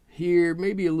here,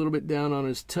 maybe a little bit down on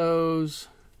his toes.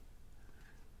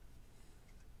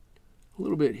 A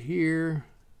little bit here.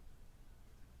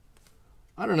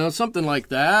 I don't know, something like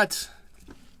that.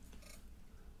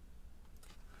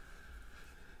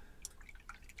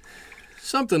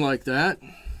 Something like that.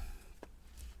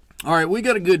 All right, we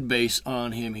got a good base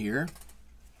on him here.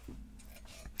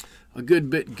 A good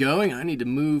bit going. I need to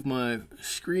move my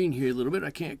screen here a little bit.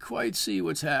 I can't quite see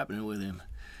what's happening with him.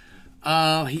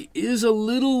 He is a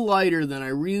little lighter than I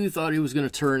really thought he was going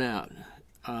to turn out.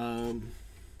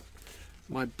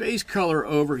 My base color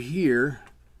over here,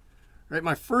 right,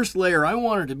 my first layer, I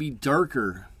want it to be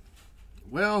darker.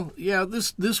 Well, yeah,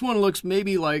 this one looks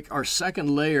maybe like our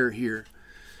second layer here.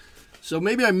 So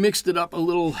maybe I mixed it up a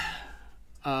little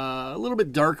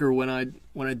bit darker when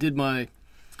I did my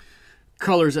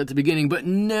colors at the beginning, but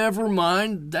never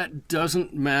mind, that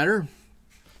doesn't matter.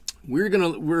 I'm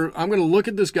gonna look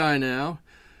at this guy now,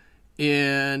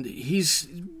 and he's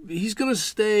gonna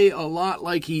stay a lot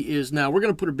like he is now. We're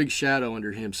gonna put a big shadow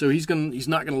under him, so he's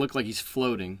not gonna look like he's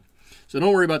floating. So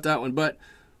don't worry about that one. But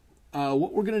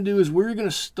what we're gonna do is we're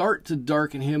gonna start to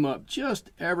darken him up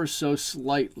just ever so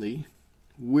slightly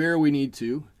where we need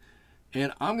to,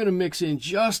 and I'm gonna mix in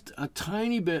just a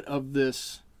tiny bit of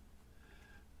this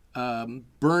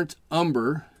burnt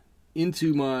umber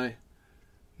into my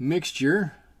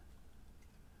mixture.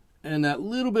 And that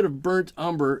little bit of burnt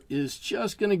umber is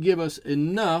just going to give us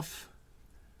enough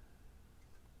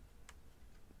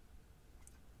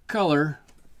color.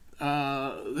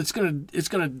 It's going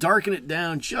to darken it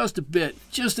down just a bit,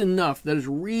 just enough that it's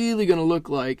really going to look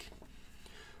like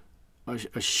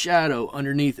a shadow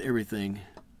underneath everything.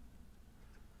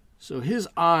 So his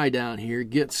eye down here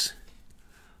gets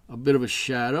a bit of a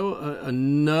shadow,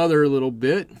 another little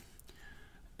bit.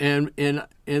 And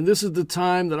this is the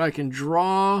time that I can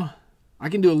draw. I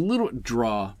can do a little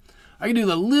draw. I can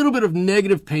do a little bit of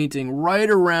negative painting right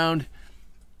around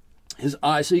his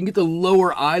eye, so you can get the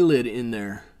lower eyelid in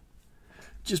there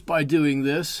just by doing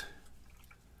this.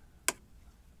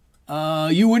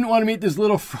 You wouldn't want to meet this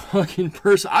little frog in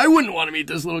person. I wouldn't want to meet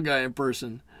this little guy in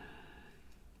person.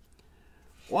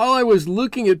 While I was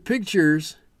looking at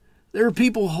pictures, there are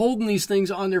people holding these things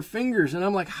on their fingers, and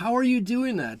I'm like, how are you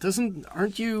doing that?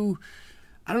 Aren't you,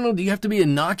 I don't know, do you have to be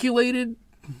inoculated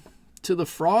to the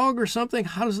frog or something?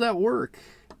 How does that work?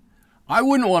 I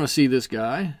wouldn't want to see this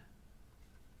guy.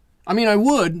 I mean, I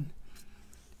would.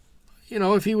 You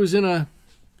know, if he was in a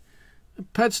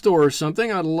pet store or something,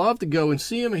 I'd love to go and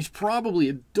see him. He's probably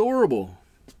adorable.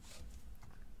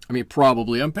 I mean,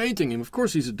 probably. I'm painting him. Of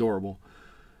course he's adorable.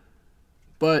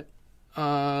 But,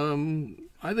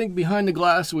 I think behind the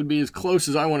glass would be as close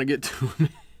as I want to get to him.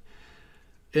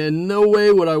 And no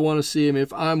way would I want to see him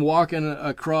if I'm walking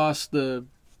across the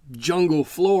jungle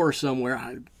floor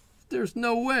somewhere. There's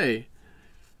no way.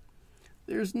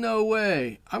 There's no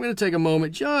way. I'm going to take a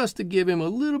moment just to give him a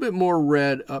little bit more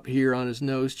red up here on his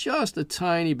nose. Just a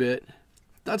tiny bit.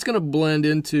 That's going to blend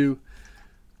into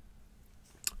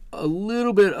a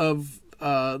little bit of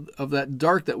that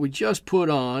dark that we just put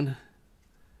on.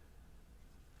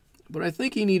 But I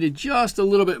think he needed just a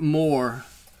little bit more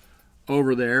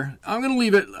over there. I'm going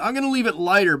to leave it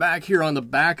lighter back here on the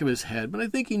back of his head, but I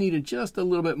think he needed just a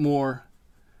little bit more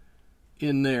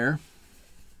in there.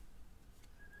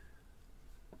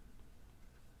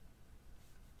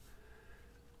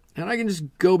 And I can just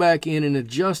go back in and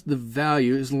adjust the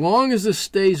value. As long as this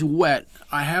stays wet,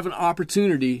 I have an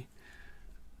opportunity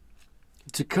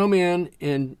to come in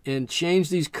and change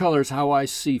these colors how I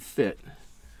see fit.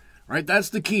 Right? That's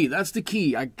the key. That's the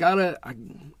key.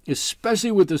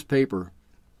 Especially with this paper,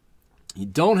 you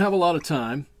don't have a lot of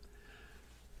time.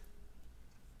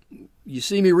 You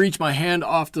see me reach my hand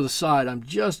off to the side. I'm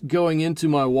just going into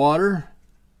my water,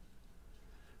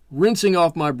 rinsing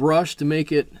off my brush to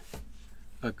make it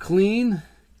clean,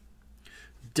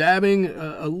 dabbing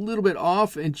a little bit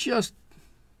off, and just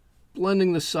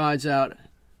blending the sides out.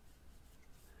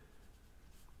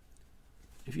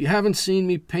 If you haven't seen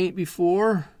me paint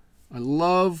before, I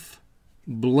love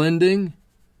blending.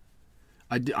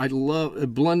 I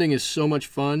love blending is so much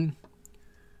fun.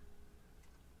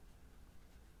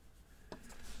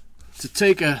 To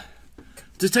take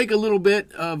a little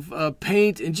bit of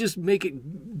paint and just make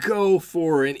it go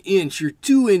for an inch or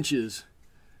 2 inches,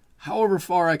 however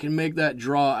far I can make that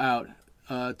draw out.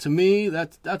 To me,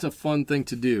 that's a fun thing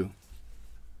to do,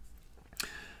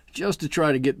 just to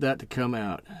try to get that to come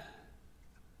out.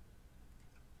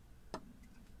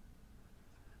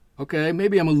 Okay,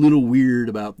 maybe I'm a little weird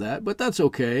about that, but that's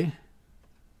okay.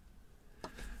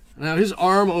 Now his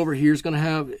arm over here is going to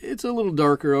have, it's a little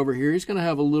darker over here. He's going to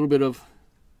have a little bit of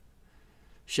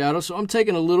shadow. So I'm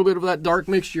taking a little bit of that dark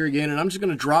mixture again, and I'm just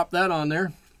going to drop that on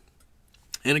there.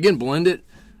 And again, blend it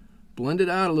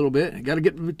out a little bit. I got to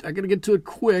get to it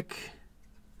quick,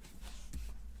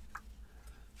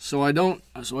 so I don't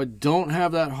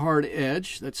have that hard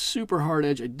edge, that super hard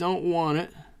edge. I don't want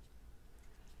it.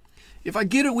 If I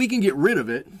get it, we can get rid of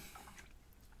it.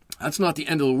 That's not the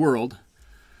end of the world.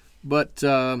 But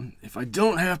if I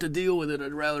don't have to deal with it,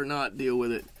 I'd rather not deal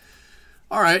with it.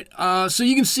 All right, so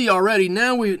you can see already,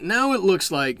 now it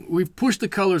looks like we've pushed the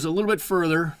colors a little bit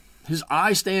further. His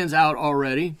eye stands out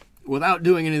already without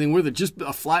doing anything with it. Just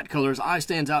a flat color, his eye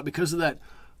stands out because of that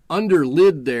under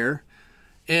lid there.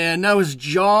 And now his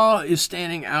jaw is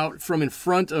standing out from in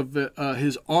front of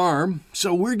his arm.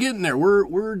 So we're getting there.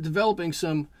 We're developing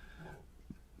some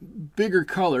bigger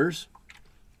colors.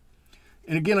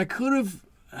 And again, I could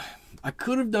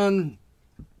have done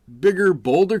bigger,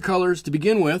 bolder colors to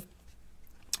begin with,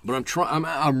 but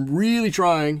I'm really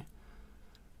trying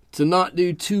to not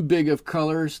do too big of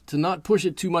colors, to not push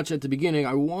it too much at the beginning.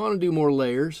 I want to do more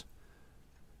layers,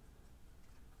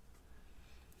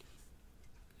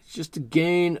 just to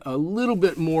gain a little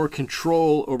bit more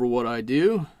control over what I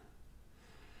do.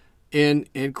 And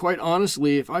quite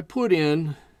honestly, if I put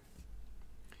in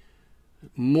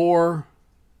more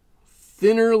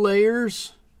thinner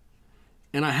layers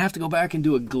and I have to go back and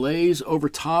do a glaze over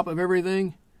top of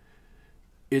everything,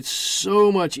 it's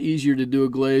so much easier to do a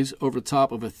glaze over the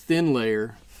top of a thin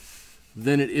layer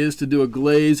than it is to do a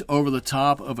glaze over the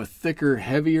top of a thicker,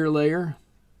 heavier layer.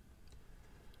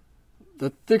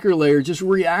 The thicker layer just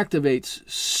reactivates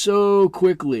so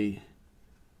quickly,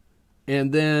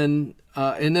 and then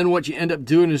what you end up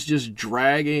doing is just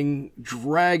dragging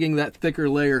that thicker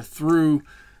layer through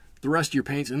the rest of your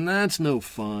paints, and that's no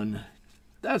fun.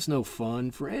 That's no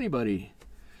fun for anybody.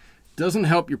 Doesn't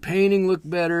help your painting look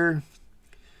better.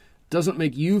 Doesn't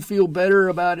make you feel better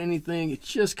about anything. It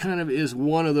just kind of is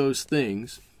one of those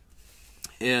things.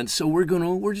 And so we're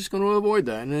just gonna avoid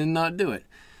that and not do it.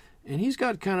 And he's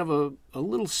got kind of a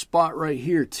little spot right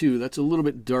here too. That's a little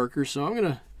bit darker. So I'm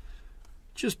gonna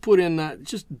just put in that,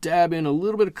 just dab in a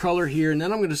little bit of color here, and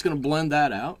then I'm just gonna blend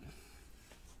that out.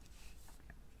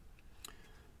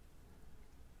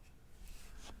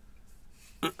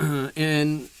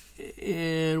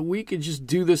 and we could just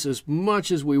do this as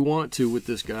much as we want to with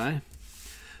this guy.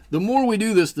 The more we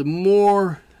do this, the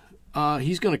more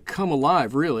he's going to come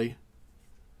alive, really.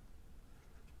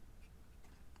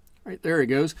 Right there he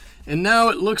goes. And now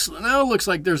it looks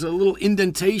like there's a little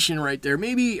indentation right there.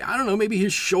 Maybe, I don't know, maybe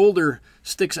his shoulder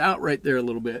sticks out right there a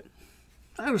little bit.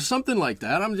 I don't know, something like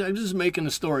that. I'm just making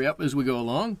the story up as we go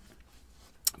along.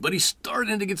 But he's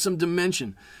starting to get some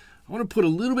dimension. I want to put a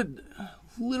little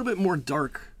bit more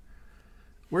dark.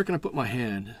 Where can I put my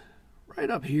hand? Right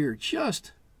up here,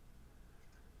 just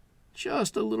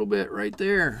a little bit right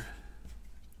there.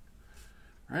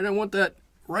 Right, I want that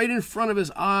right in front of his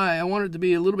eye. I want it to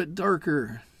be a little bit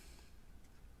darker.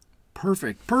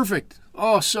 Perfect, perfect.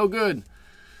 Oh, so good.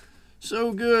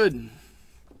 So good.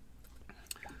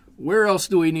 Where else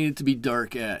do we need it to be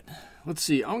dark at? Let's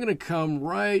see, I'm gonna come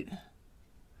right,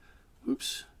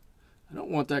 oops. I don't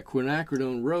want that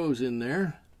quinacridone rose in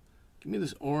there. Give me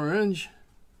this orange.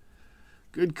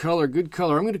 Good color, good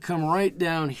color. I'm going to come right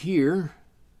down here.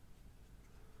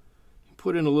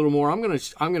 Put in a little more. I'm going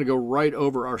to go right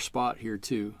over our spot here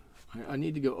too. I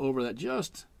need to go over that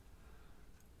just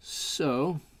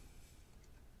So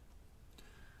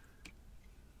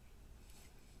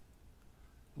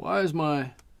why is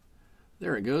my,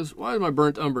 there it goes, why is my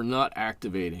burnt umber not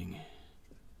activating?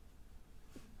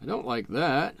 I don't like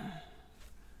that.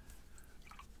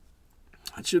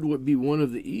 That should be one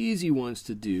of the easy ones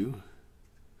to do.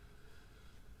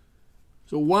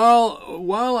 So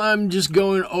while I'm just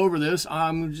going over this,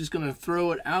 I'm just going to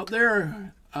throw it out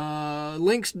there.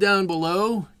 Links down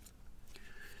below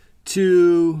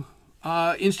to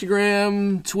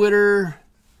Instagram, Twitter.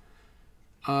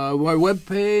 My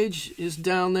webpage is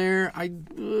down there.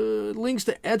 Links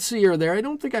to Etsy are there. I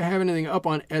don't think I have anything up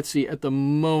on Etsy at the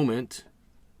moment.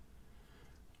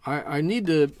 I need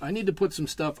to put some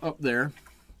stuff up there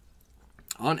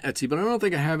on Etsy, but I don't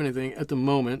think I have anything at the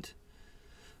moment.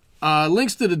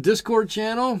 Links to the Discord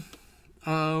channel.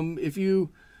 If you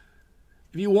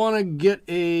want to get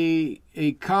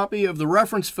a copy of the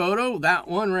reference photo, that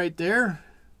one right there,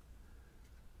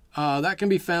 that can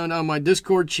be found on my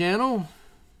Discord channel.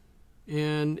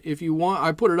 And if you want,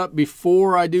 I put it up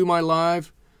before I do my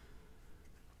live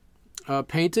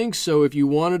painting. So if you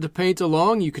wanted to paint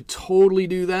along, you could totally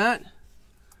do that.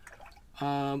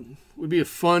 Would be a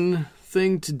fun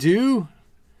thing to do.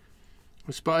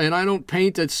 And I don't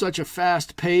paint at such a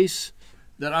fast pace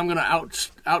that I'm going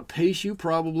to outpace you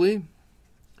probably.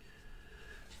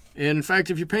 And in fact,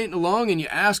 if you're painting along and you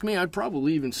ask me, I'd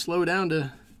probably even slow down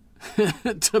to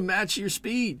to match your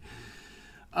speed.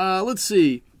 Let's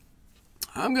see.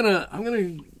 I'm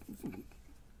gonna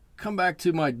come back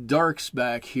to my darks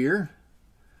back here.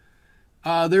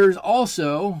 There's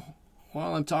also,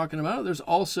 while I'm talking about it, there's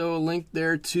also a link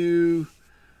there to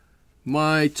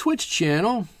my Twitch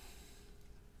channel.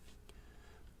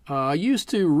 I used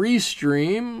to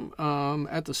restream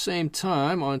at the same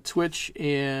time on Twitch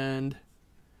and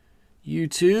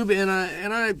YouTube, and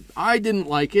I didn't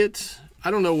like it. I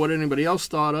don't know what anybody else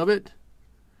thought of it.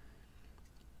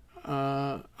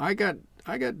 I got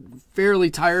fairly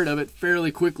tired of it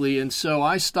fairly quickly, and so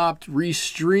I stopped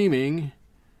restreaming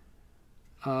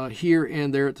here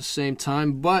and there at the same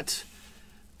time. But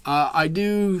I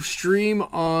do stream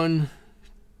on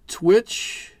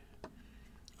Twitch.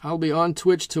 I'll be on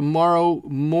Twitch tomorrow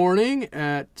morning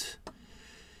at,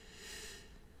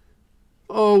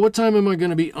 what time am I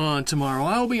going to be on tomorrow?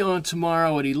 I'll be on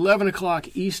tomorrow at 11 o'clock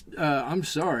I'm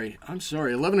sorry,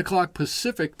 11 o'clock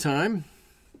Pacific time.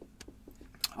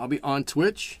 I'll be on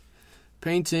Twitch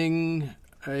painting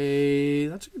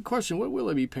that's a good question. What will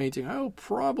I be painting? I'll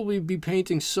probably be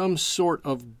painting some sort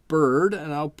of bird,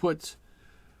 and I'll put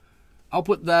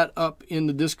that up in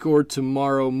the Discord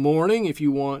tomorrow morning if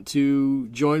you want to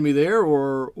join me there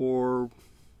or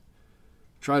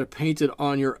try to paint it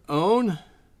on your own.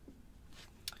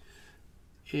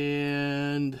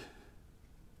 And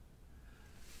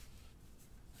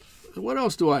what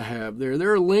else do I have there?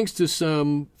 There are links to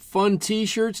some fun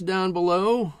t-shirts down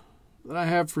below that I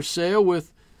have for sale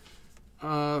with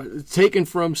taken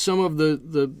from some of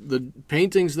the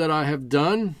paintings that I have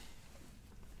done.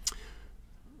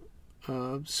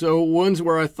 So ones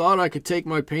where I thought I could take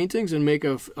my paintings and make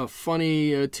a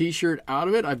funny t-shirt out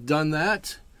of it. I've done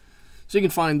that. So you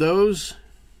can find those.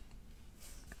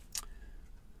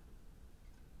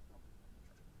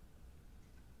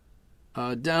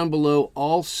 Down below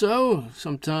also,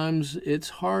 sometimes it's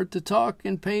hard to talk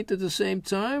and paint at the same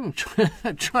time.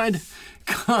 I'm trying to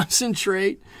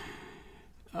concentrate.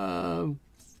 It's a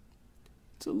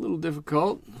little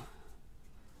difficult.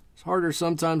 It's harder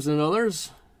sometimes than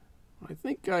others. I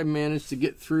think I managed to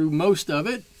get through most of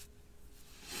it.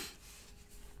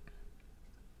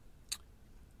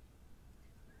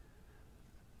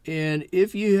 And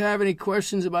if you have any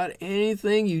questions about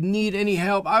anything, you need any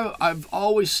help, I've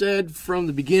always said from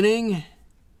the beginning,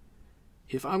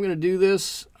 if I'm going to do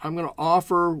this, I'm going to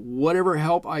offer whatever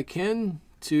help I can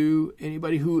to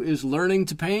anybody who is learning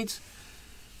to paint.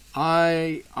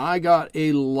 I got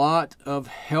a lot of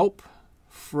help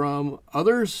from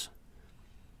others.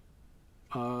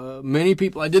 Many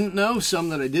people I didn't know, some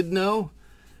that I did know,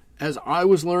 as I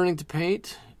was learning to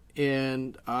paint.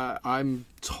 And I'm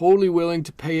totally willing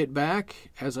to pay it back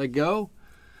as I go.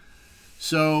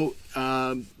 So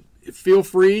feel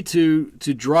free to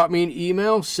drop me an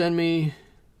email, send me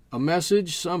a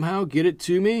message somehow, get it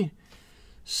to me,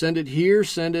 send it here,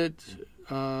 send it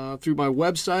through my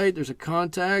website. There's a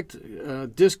contact,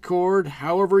 Discord,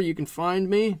 however you can find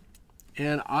me,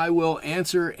 and I will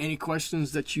answer any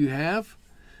questions that you have.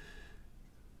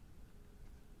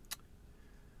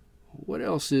 What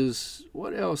else is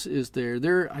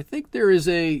there? I think there is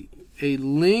a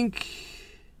link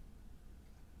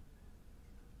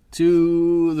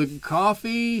to the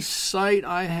coffee site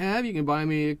I have. You can buy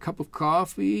me a cup of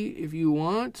coffee if you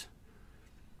want.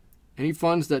 Any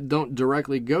funds that don't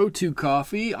directly go to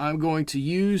coffee, I'm going to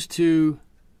use to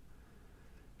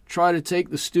try to take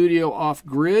the studio off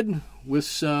grid with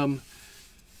some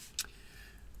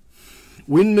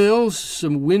windmills,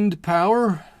 some wind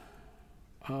power.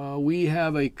 We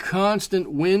have a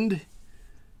constant wind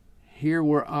here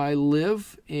where I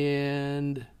live,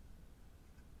 and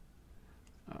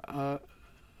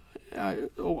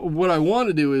what I want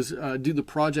to do is do the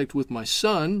project with my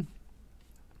son,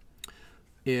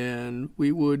 and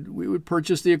we would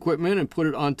purchase the equipment and put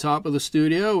it on top of the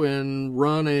studio and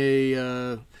run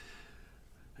a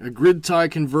grid tie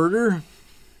converter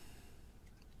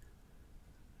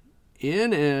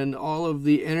in, and all of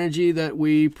the energy that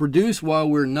we produce while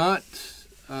we're not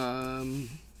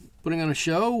putting on a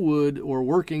show or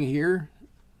working here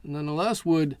nonetheless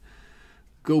would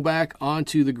go back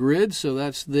onto the grid. So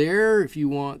that's there if you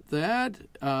want that.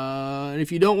 And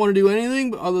if you don't want to do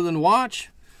anything other than watch,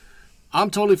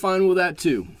 I'm totally fine with that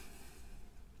too.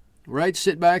 Right?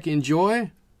 Sit back,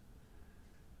 enjoy.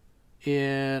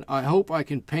 And I hope I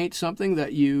can paint something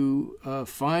that you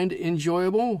find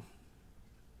enjoyable.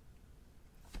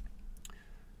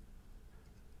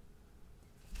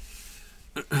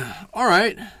 All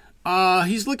right.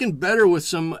 He's looking better with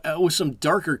some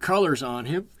darker colors on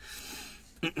him.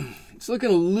 It's looking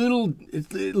a little.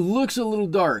 It looks a little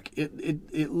dark.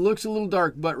 It looks a little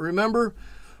dark. But remember,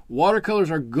 watercolors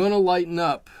are gonna lighten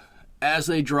up as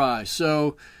they dry.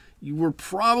 So we're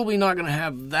probably not gonna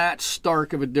have that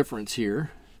stark of a difference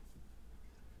here.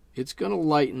 It's gonna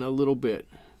lighten a little bit.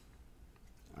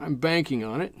 I'm banking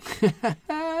on it.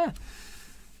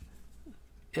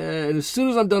 And as soon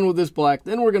as I'm done with this black,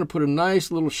 then we're gonna put a nice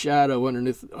little shadow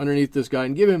underneath this guy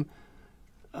and give him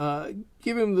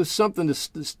something to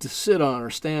sit on or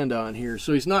stand on here,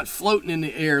 so he's not floating in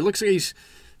the air. Looks like he's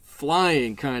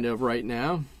flying kind of right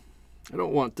now. I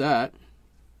don't want that.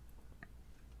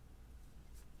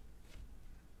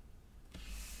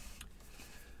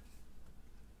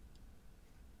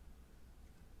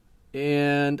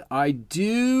 And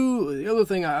the other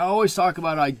thing I always talk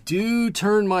about, I do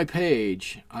turn my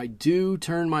page. I do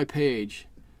turn my page.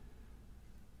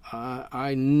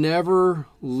 I never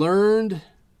learned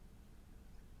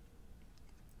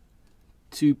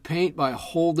to paint by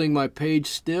holding my page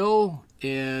still,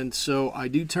 and so I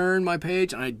do turn my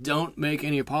page, and I don't make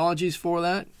any apologies for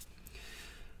that.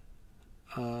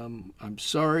 I'm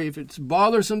sorry if it's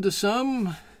bothersome to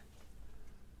some,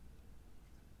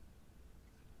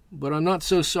 but I'm not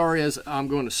so sorry as I'm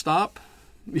going to stop,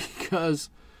 because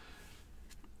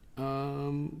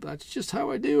that's just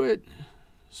how I do it.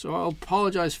 So I'll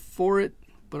apologize for it,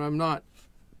 but I'm not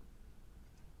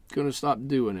going to stop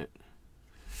doing it,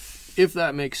 if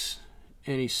that makes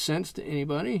any sense to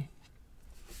anybody.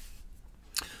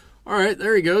 All right,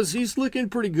 there he goes. He's looking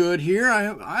pretty good here.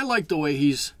 I like the way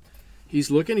he's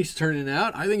looking. He's turning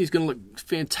out. I think he's going to look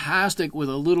fantastic with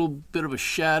a little bit of a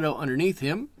shadow underneath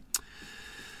him.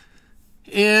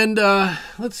 And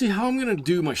let's see how I'm going to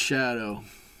do my shadow.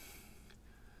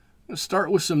 I'm going to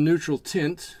start with some neutral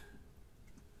tint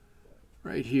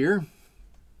right here.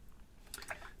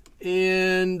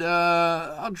 And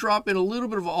I'll drop in a little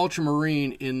bit of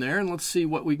ultramarine in there, and let's see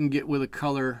what we can get with a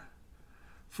color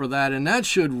for that. And that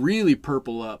should really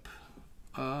purple up.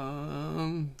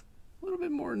 A little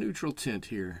bit more neutral tint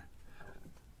here.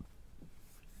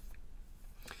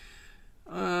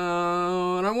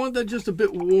 And I want that just a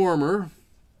bit warmer.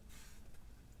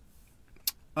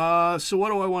 So what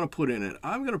do I want to put in it?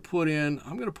 I'm going to put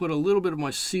a little bit of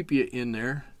my sepia in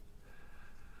there.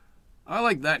 I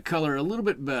like that color a little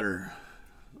bit better.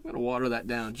 I'm going to water that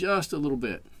down just a little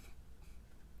bit.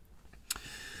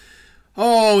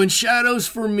 Oh, and shadows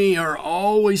for me are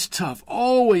always tough.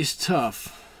 Always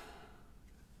tough.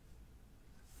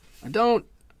 I don't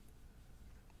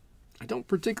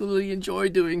particularly enjoy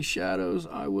doing shadows,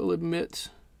 I will admit.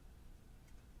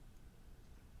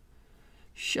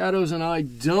 Shadows and I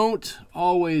don't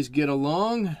always get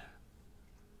along.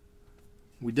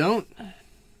 We don't.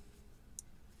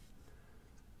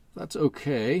 That's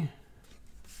okay.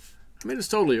 I mean, it's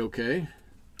totally okay.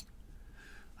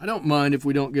 I don't mind if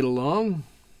we don't get along,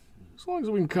 as long as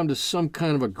we can come to some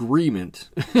kind of agreement.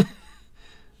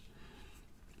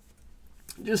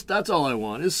 Just, that's all I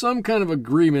want, is some kind of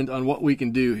agreement on what we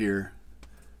can do here.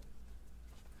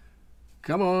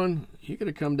 Come on, you're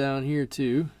going to come down here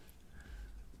too.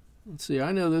 Let's see,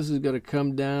 I know this is going to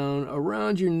come down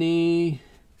around your knee,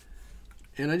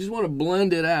 and I just want to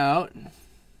blend it out.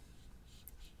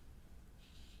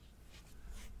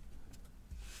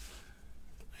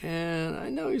 And I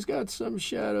know he's got some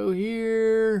shadow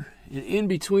here and in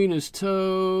between his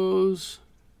toes.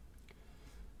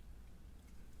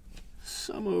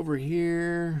 Some over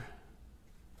here.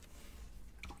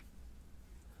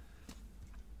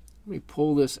 Let me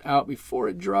pull this out before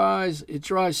it dries. It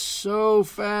dries so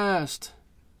fast.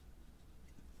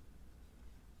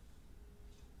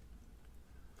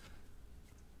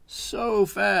 So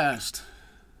fast.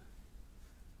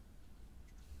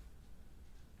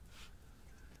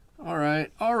 All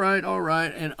right.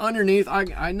 And underneath,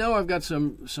 I know I've got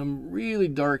some really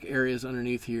dark areas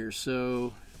underneath here.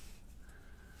 So,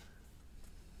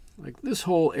 like this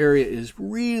whole area is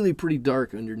really pretty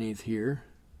dark underneath here.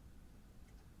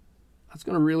 That's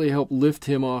going to really help lift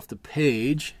him off the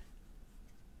page.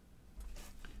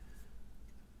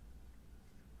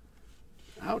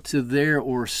 Out to there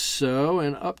or so,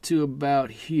 and up to about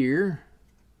here.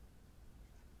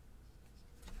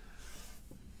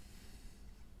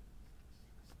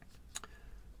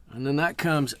 And then that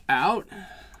comes out.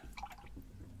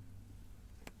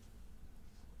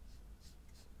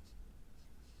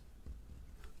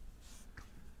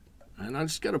 And I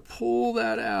just got to pull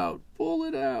that out. Pull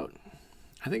it out.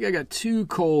 I think I got too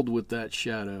cold with that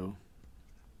shadow.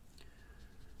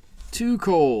 Too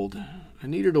cold. I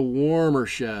needed a warmer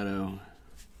shadow.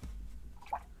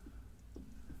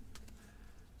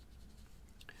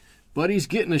 But he's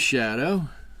getting a shadow.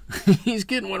 He's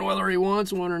getting one whether he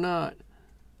wants one or not.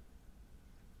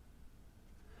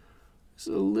 It's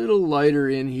a little lighter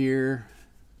in here.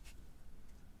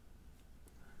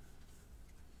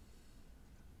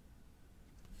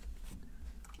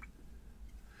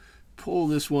 Pull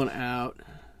this one out.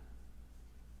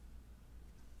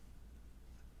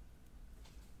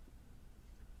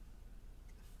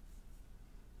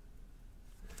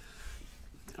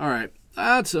 All right,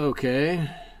 that's okay.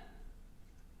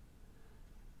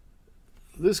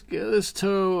 This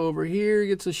toe over here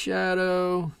gets a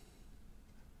shadow.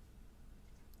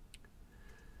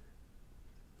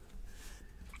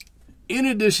 In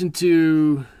addition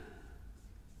to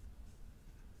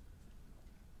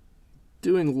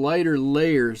doing lighter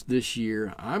layers this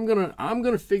year, I'm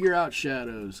gonna figure out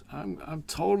shadows. I'm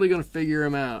totally gonna figure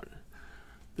them out.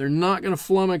 They're not gonna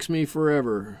flummox me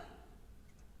forever.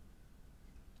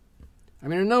 I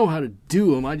mean, I know how to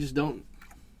do them. I just don't.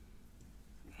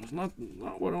 It's not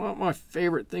my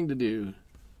favorite thing to do.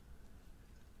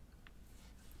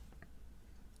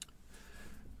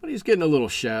 But he's getting a little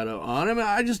shadow on him.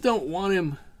 I just don't want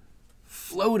him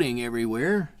floating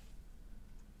everywhere.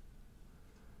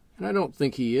 And I don't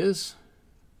think he is.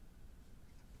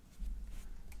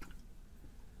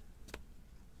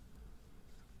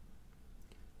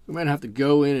 We might have to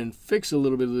go in and fix a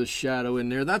little bit of the shadow in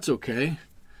there. That's okay.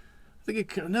 I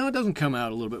think it doesn't come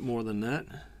out a little bit more than that.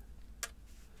 I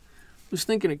was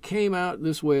thinking it came out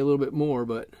this way a little bit more,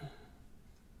 but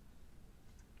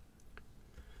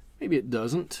maybe it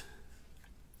doesn't.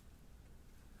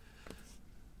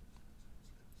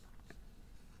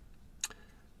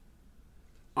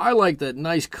 I like that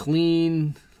nice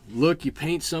clean look. You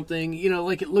paint something, you know,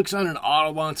 like it looks on an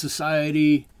Audubon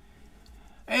Society.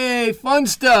 Hey, fun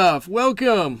stuff.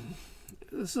 Welcome.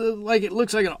 This is like it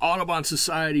looks like an Audubon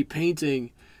Society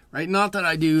painting, right? Not that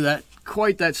I do that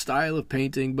quite that style of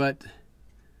painting, but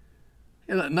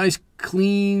yeah, that nice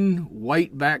clean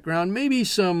white background. Maybe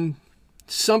something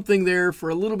there for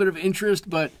a little bit of interest,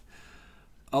 but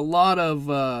a lot of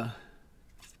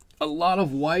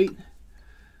white,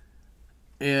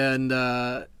 and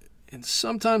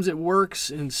sometimes it works,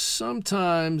 and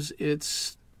sometimes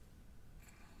it's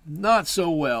not so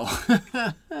well.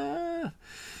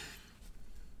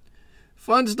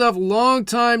 Fun stuff. Long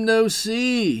time no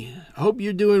see. Hope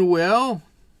you're doing well.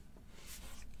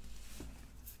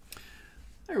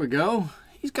 There we go.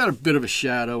 He's got a bit of a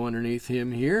shadow underneath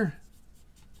him here.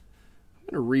 I'm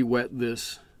going to re-wet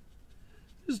this.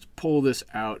 Just pull this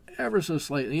out ever so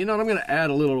slightly. You know what? I'm going to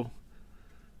add a little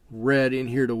red in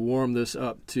here to warm this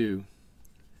up too.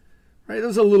 Right?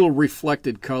 There's a little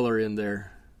reflected color in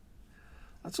there.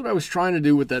 That's what I was trying to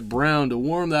do with that brown, to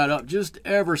warm that up just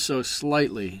ever so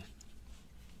slightly.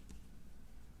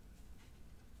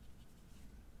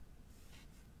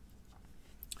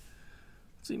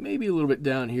 See, maybe a little bit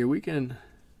down here. We can.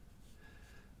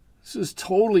 This is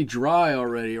totally dry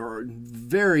already, or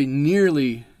very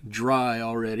nearly dry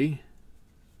already.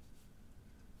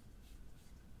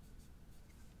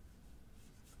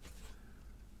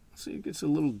 See, it gets a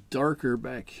little darker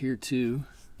back here too.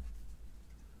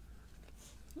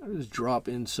 I'll just drop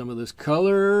in some of this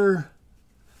color.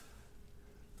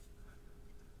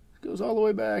 It goes all the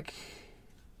way back.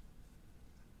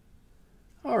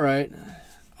 All right.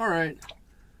 All right.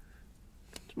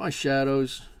 my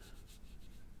shadows.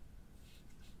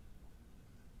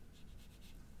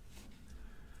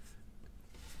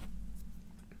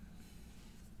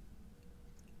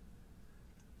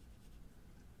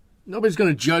 Nobody's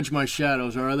going to judge my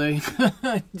shadows, are they?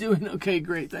 Doing okay,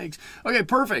 great, thanks. Okay,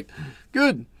 perfect.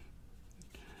 Good.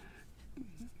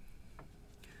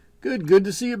 Good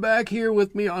to see you back here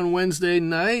with me on Wednesday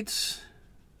nights.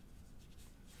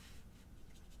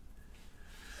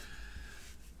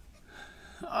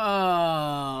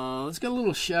 Let's get a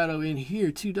little shadow in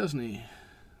here too, doesn't he?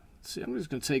 Let's see, I'm just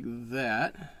going to take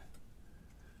that.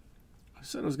 I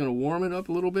said I was going to warm it up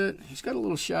a little bit. He's got a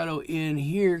little shadow in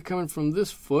here coming from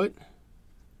this foot.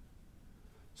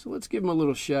 So let's give him a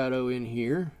little shadow in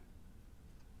here.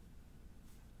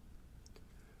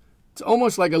 It's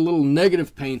almost like a little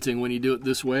negative painting when you do it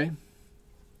this way.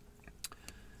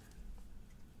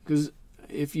 Because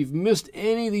if you've missed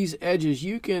any of these edges,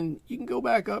 you can go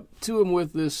back up to them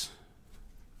with this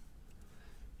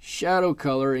shadow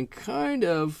color and kind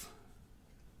of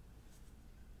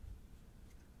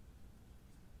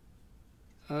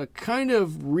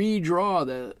redraw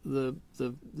the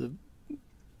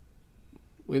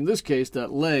in this case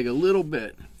that leg a little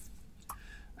bit.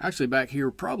 Actually, back here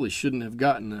probably shouldn't have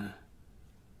gotten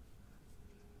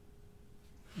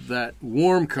that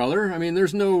warm color. I mean,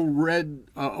 there's no red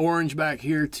orange back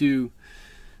here to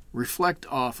reflect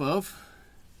off of.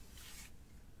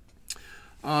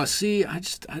 See, I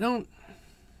don't.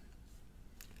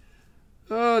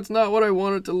 Oh, it's not what I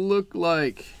want it to look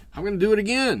like. I'm gonna do it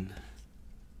again.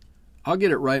 I'll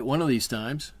get it right one of these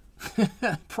times.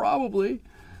 Probably.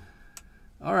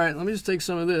 All right, let me just take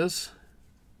some of this.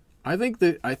 I think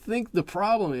the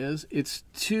problem is it's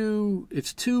too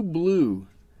blue.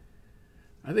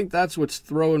 I think that's what's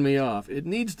throwing me off. It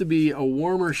needs to be a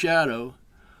warmer shadow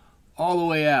all the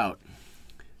way out.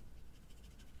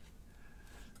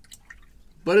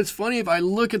 But it's funny, if I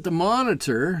look at the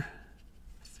monitor,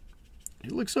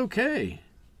 it looks okay.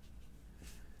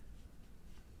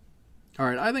 All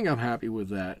right, I think I'm happy with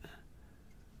that.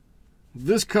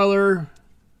 This color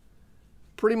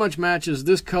pretty much matches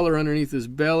this color underneath his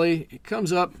belly. It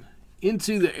comes up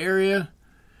into the area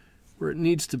where it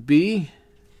needs to be.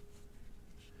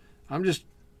 I'm just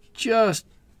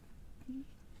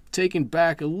taking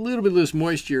back a little bit of this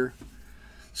moisture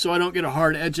so I don't get a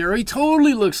hard edge there. He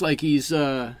totally looks like he's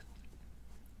on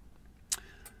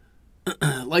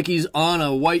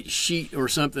a white sheet or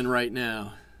something right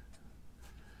now.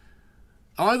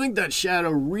 Oh, I think that shadow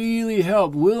really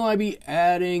helped. Will I be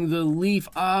adding the leaf?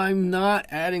 I'm not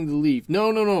adding the leaf.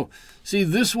 No. See,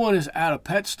 this one is at a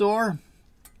pet store,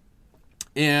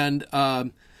 and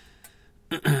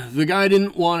the guy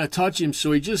didn't want to touch him,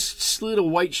 so he just slid a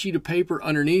white sheet of paper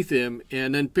underneath him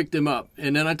and then picked him up.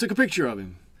 And then I took a picture of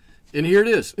him, and here it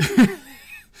is.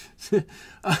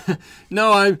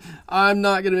 No, I'm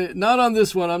not gonna. Not on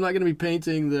this one. I'm not gonna be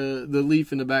painting the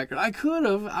leaf in the background. I could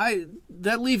have.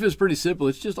 That leaf is pretty simple.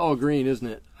 It's just all green, isn't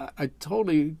it? I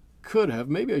totally could have.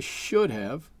 Maybe I should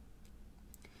have.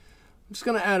 I'm just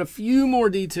gonna add a few more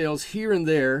details here and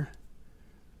there.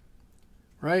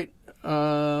 Right.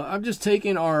 I'm just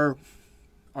taking our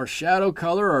shadow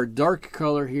color, our dark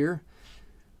color here.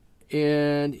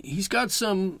 And he's got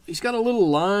a little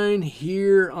line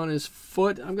here on his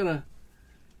foot. I'm gonna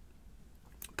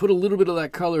put a little bit of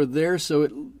that color there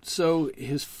so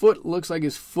his foot looks like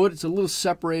his foot. It's a little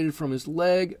separated from his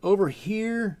leg. Over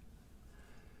here,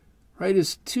 right,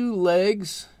 his two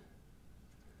legs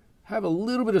have a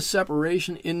little bit of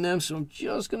separation in them, so I'm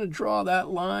just gonna draw that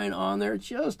line on there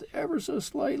just ever so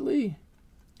slightly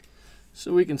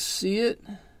so we can see it.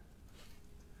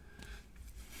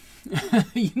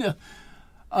 You know,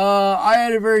 I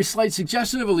had a very slight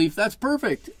suggestion of a leaf. That's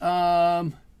perfect.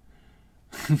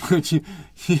 But you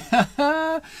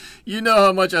know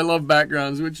how much I love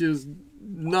backgrounds, which is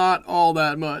not all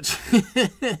that much.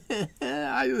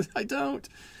 I don't.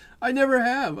 I never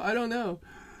have. I don't know.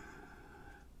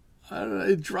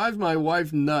 It drives my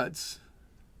wife nuts.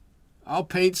 I'll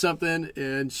paint something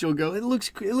and she'll go, it looks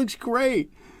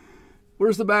great.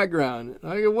 Where's the background?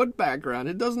 I go, what background?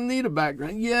 It doesn't need a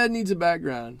background. Yeah, it needs a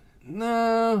background.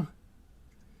 No,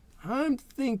 I'm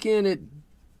thinking it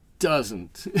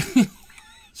doesn't.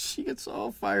 She gets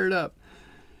all fired up.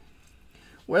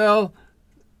 Well,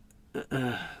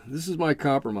 this is my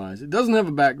compromise. It doesn't have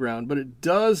a background, but it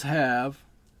does have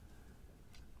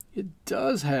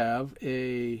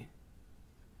a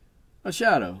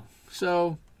shadow.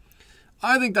 So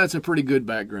I think that's a pretty good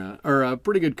background, or a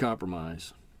pretty good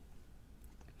compromise.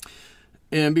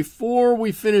 And before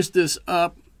we finish this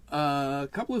up, a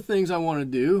couple of things I want to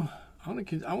do. I want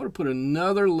to put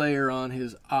another layer on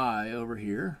his eye over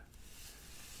here.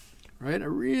 Right? I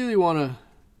really want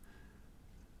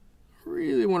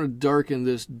to darken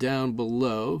this down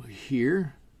below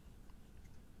here.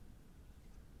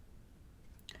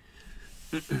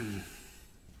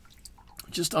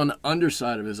 Just on the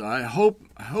underside of his eye. I hope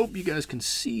you guys can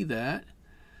see that.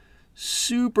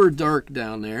 Super dark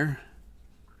down there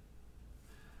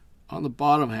on the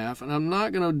bottom half, and I'm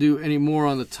not going to do any more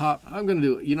on the top. I'm going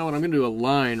to do, you know what, I'm going to do a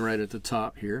line right at the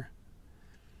top here,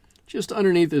 just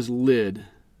underneath his lid.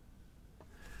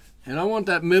 And I want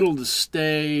that middle to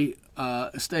stay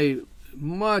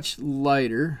much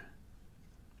lighter.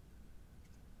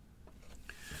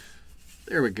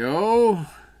 There we go.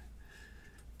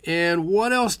 And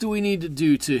what else do we need to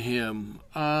do to him?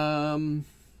 I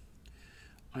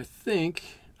think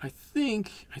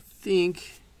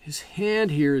his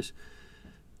hand here is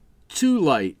too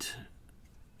light.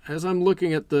 As I'm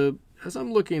looking at him,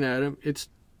 it's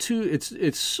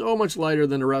so much lighter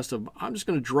than the rest of them. I'm just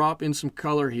going to drop in some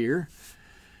color here,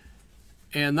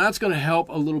 and that's going to help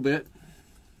a little bit.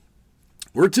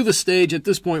 We're to the stage at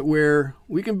this point where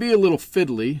we can be a little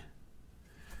fiddly.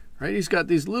 Right, he's got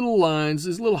these little lines,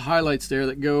 these little highlights there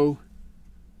that go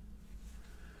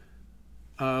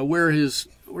where his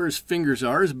fingers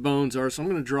are, his bones are. So I'm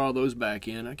going to draw those back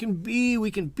in. We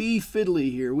can be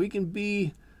fiddly here. We can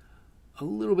be a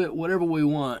little bit whatever we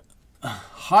want.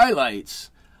 Highlights.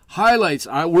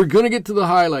 We're going to get to the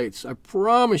highlights. I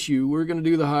promise you, we're going to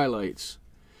do the highlights.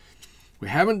 We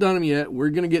haven't done them yet. We're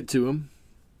going to get to them.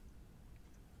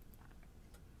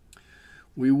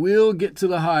 We will get to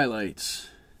the highlights.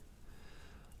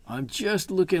 I'm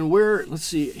just looking where, let's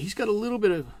see, he's got a little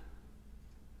bit of,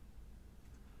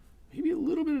 maybe a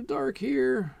little bit of dark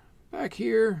here, back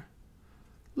here,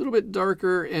 a little bit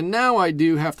darker, and now I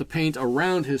do have to paint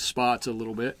around his spots a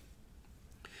little bit,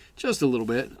 just a little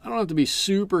bit. I don't have to be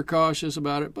super cautious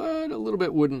about it, but a little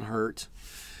bit wouldn't hurt.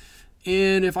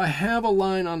 And if I have a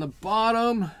line on the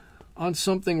bottom on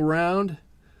something round,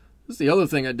 this is the other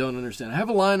thing I don't understand. I have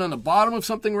a line on the bottom of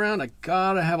something round. I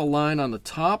gotta have a line on the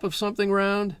top of something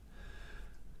round,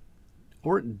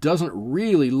 or it doesn't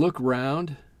really look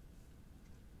round.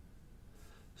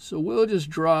 So we'll just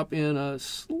drop in a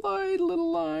slight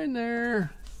little line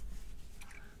there.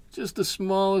 Just the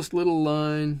smallest little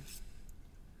line.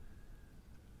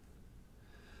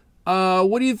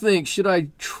 What do you think? Should I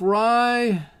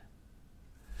try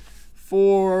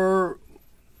for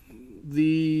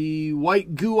the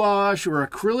white gouache or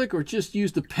acrylic, or just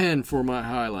use the pen for my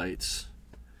highlights?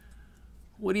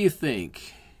 What do you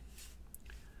think?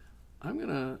 I'm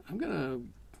gonna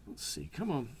let's see,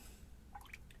 come on.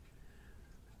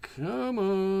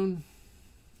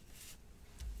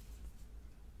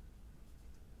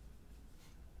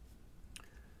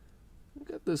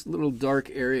 Got this little dark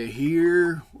area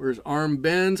here where his arm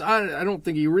bends. I don't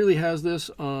think he really has this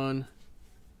on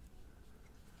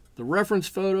the reference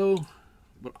photo,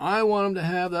 but I want him to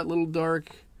have that little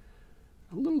dark,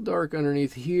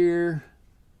 underneath here.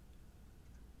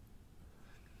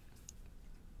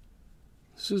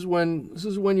 This is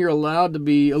when you're allowed to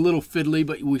be a little fiddly,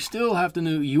 but we still have to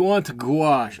know you want the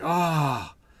gouache.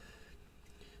 Well,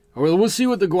 we'll see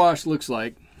what the gouache looks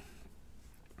like.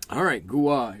 All right,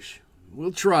 gouache.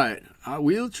 We'll try it.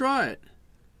 We'll try it.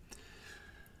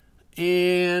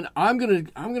 And I'm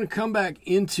gonna come back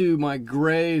into my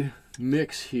gray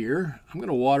mix here. I'm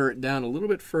gonna water it down a little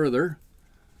bit further.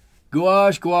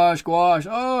 Gouache, gouache, gouache.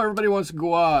 Oh, everybody wants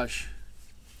gouache.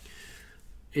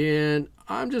 And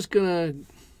I'm just gonna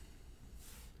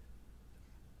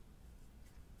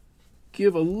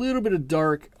give a little bit of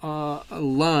dark a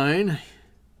line,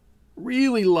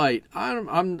 really light. I'm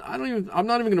not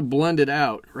even gonna blend it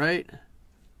out, right?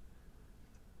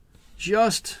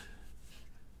 Just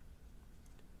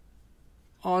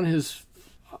on his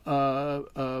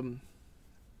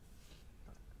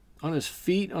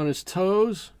feet, on his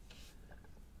toes,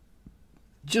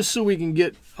 just so we can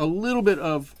get a little bit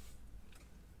of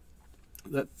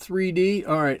that 3D.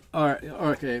 All right,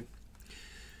 okay.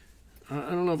 I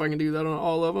don't know if I can do that on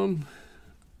all of them.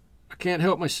 I can't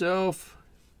help myself.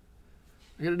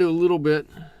 I gotta do a little bit.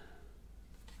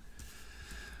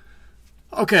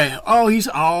 Okay. Oh,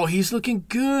 he's looking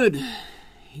good.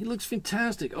 He looks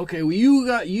fantastic. Okay, well,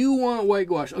 you want white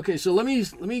gouache. Okay, so let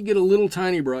me get a little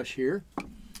tiny brush here.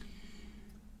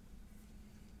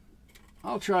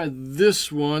 I'll try this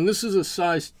one. This is a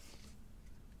size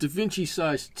DaVinci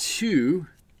size 2.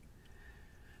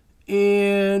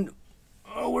 And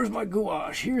where's my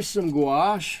gouache? Here's some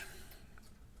gouache.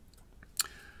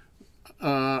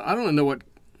 I don't know what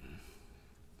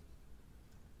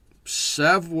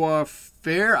Savoir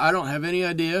Faire. I don't have any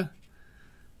idea.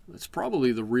 That's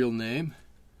probably the real name.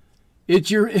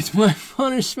 It's my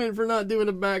punishment for not doing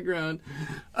a background.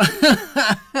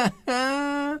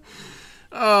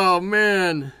 Oh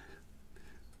man.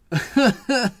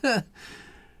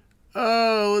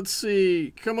 Oh, let's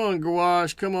see. Come on,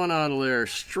 gouache. Come on out of there.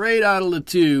 Straight out of the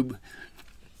tube.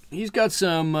 He's got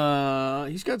a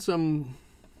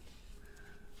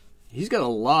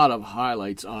lot of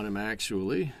highlights on him,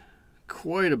 actually.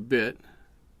 Quite a bit.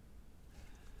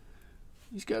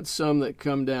 He's got some that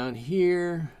come down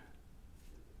here.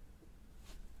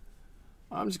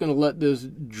 I'm just going to let this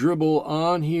dribble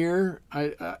on here.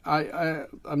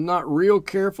 I'm not real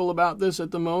careful about this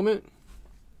at the moment.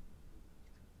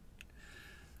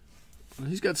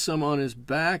 He's got some on his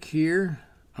back here.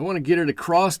 I want to get it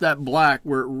across that black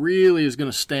where it really is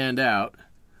going to stand out.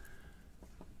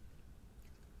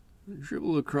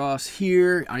 Dribble across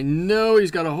here. I know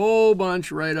he's got a whole bunch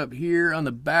right up here on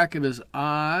the back of his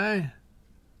eye.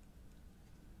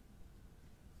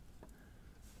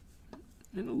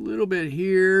 And a little bit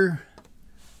here.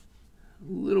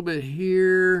 A little bit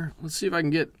here. Let's see if I can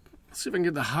get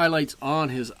the highlights on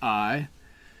his eye.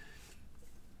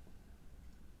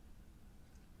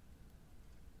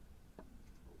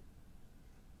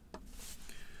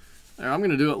 I'm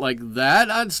going to do it like that.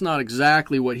 That's not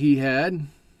exactly what he had.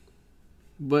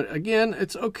 But again,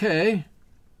 it's okay.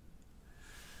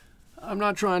 I'm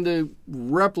not trying to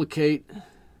replicate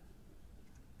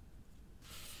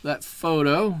that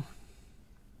photo.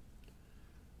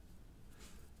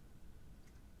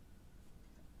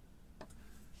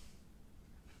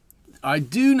 I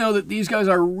do know that these guys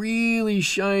are really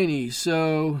shiny,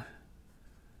 so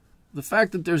the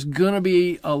fact that there's going to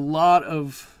be a lot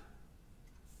of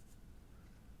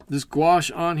this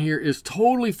gouache on here is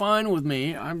totally fine with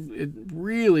me. It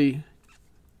really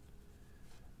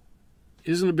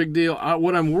isn't a big deal.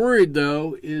 What I'm worried,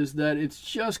 though, is that it's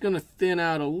just going to thin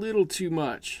out a little too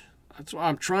much. That's why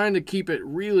I'm trying to keep it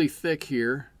really thick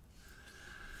here.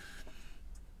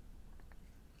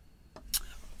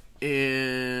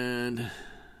 And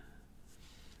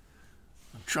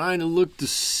I'm trying to look to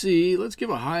see. Let's give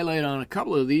a highlight on a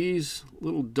couple of these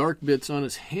little dark bits on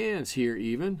his hands here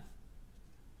even.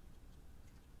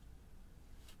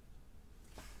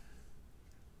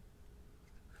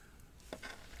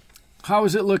 How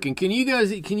is it looking? Can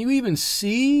you even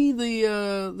see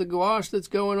the gouache that's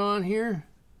going on here?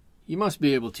 You must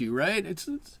be able to, right? Is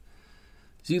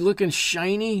he looking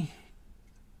shiny?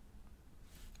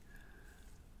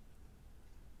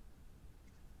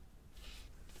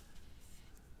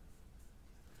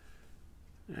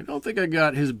 I don't think I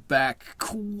got his back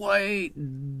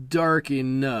quite dark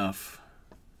enough.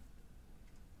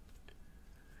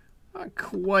 Not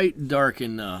quite dark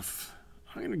enough.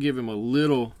 I'm going to give him a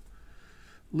little...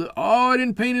 Oh, I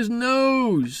didn't paint his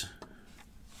nose.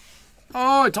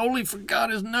 Oh, I totally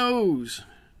forgot his nose.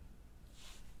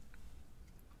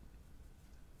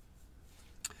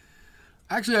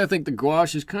 Actually, I think the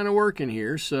gouache is kind of working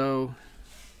here, so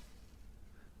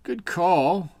good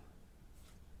call.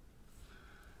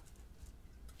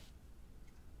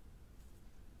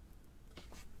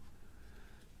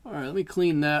 All right, let me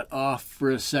clean that off for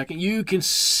a second. You can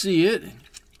see it.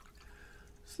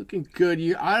 It's looking good.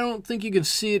 I don't think you can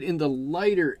see it in the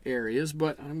lighter areas,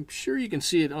 but I'm sure you can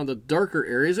see it on the darker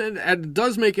areas. And it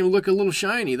does make him look a little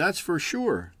shiny, that's for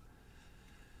sure.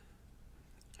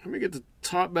 Let me get the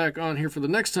top back on here for the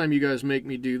next time you guys make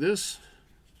me do this.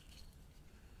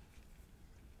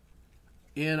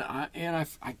 And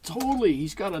I totally,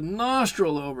 he's got a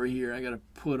nostril over here I got to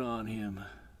put on him.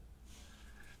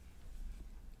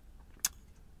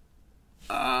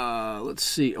 Let's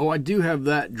see. Oh, I do have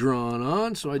that drawn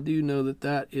on, so I do know that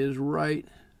that is right.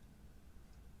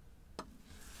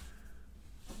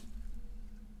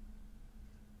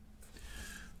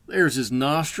 There's his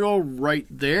nostril right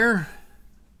there.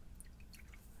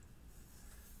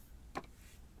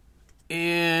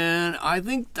 And I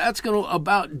think that's going to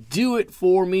about do it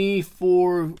for me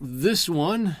for this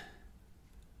one.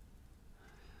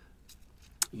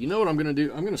 You know what I'm going to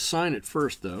do? I'm going to sign it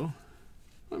first, though.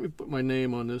 Let me put my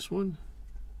name on this one.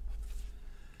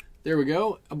 There we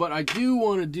go. But I do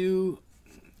want to do...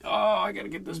 Oh, I got to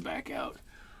get this back out.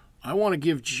 I want to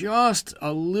give just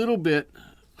a little bit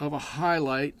of a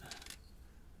highlight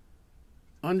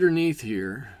underneath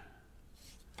here.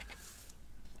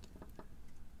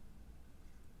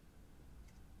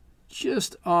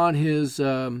 Just on his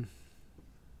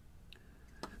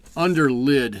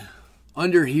underlid,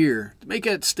 under here, to make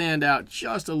it stand out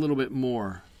just a little bit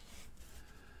more.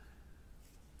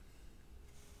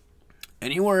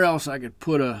 Anywhere else I could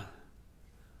put a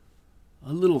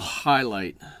a little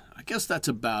highlight. I guess that's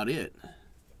about it.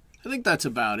 I think that's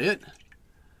about it.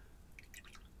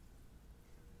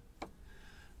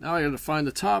 Now I got to find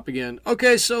the top again.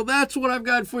 Okay, so that's what I've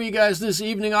got for you guys this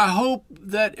evening. I hope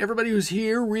that everybody who's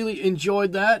here really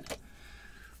enjoyed that.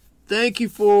 Thank you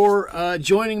for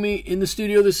joining me in the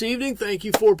studio this evening. Thank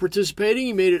you for participating.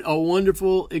 You made it a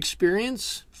wonderful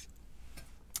experience.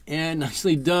 And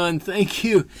nicely done. Thank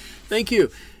you. Thank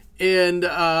you. And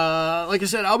like I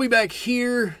said, I'll be back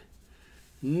here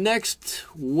next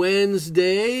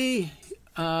Wednesday.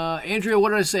 Andrea, what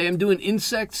did I say? I'm doing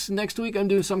insects next week. I'm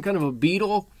doing some kind of a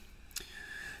beetle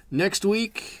next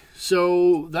week.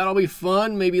 So that'll be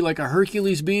fun. Maybe like a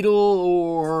Hercules beetle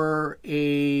or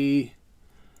a...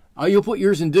 Oh, you'll put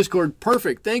yours in Discord.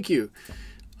 Perfect. Thank you.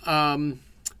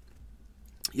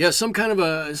 Yeah, some kind of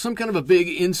a big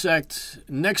insect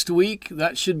next week.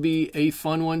 That should be a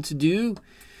fun one to do.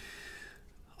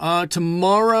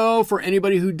 Tomorrow, for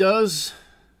anybody who does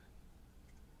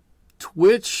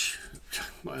Twitch,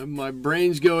 my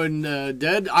brain's going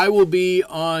dead. I will be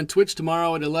on Twitch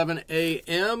tomorrow at 11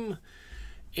 a.m.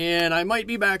 And I might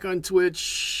be back on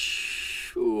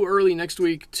Twitch early next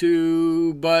week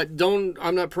too. But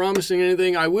I'm not promising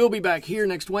anything. I will be back here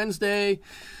next Wednesday.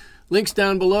 Links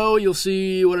down below. You'll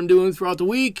see what I'm doing throughout the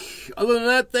week. Other than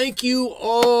that, thank you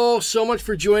all so much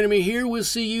for joining me here. We'll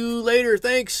see you later.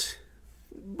 Thanks.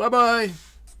 Bye-bye.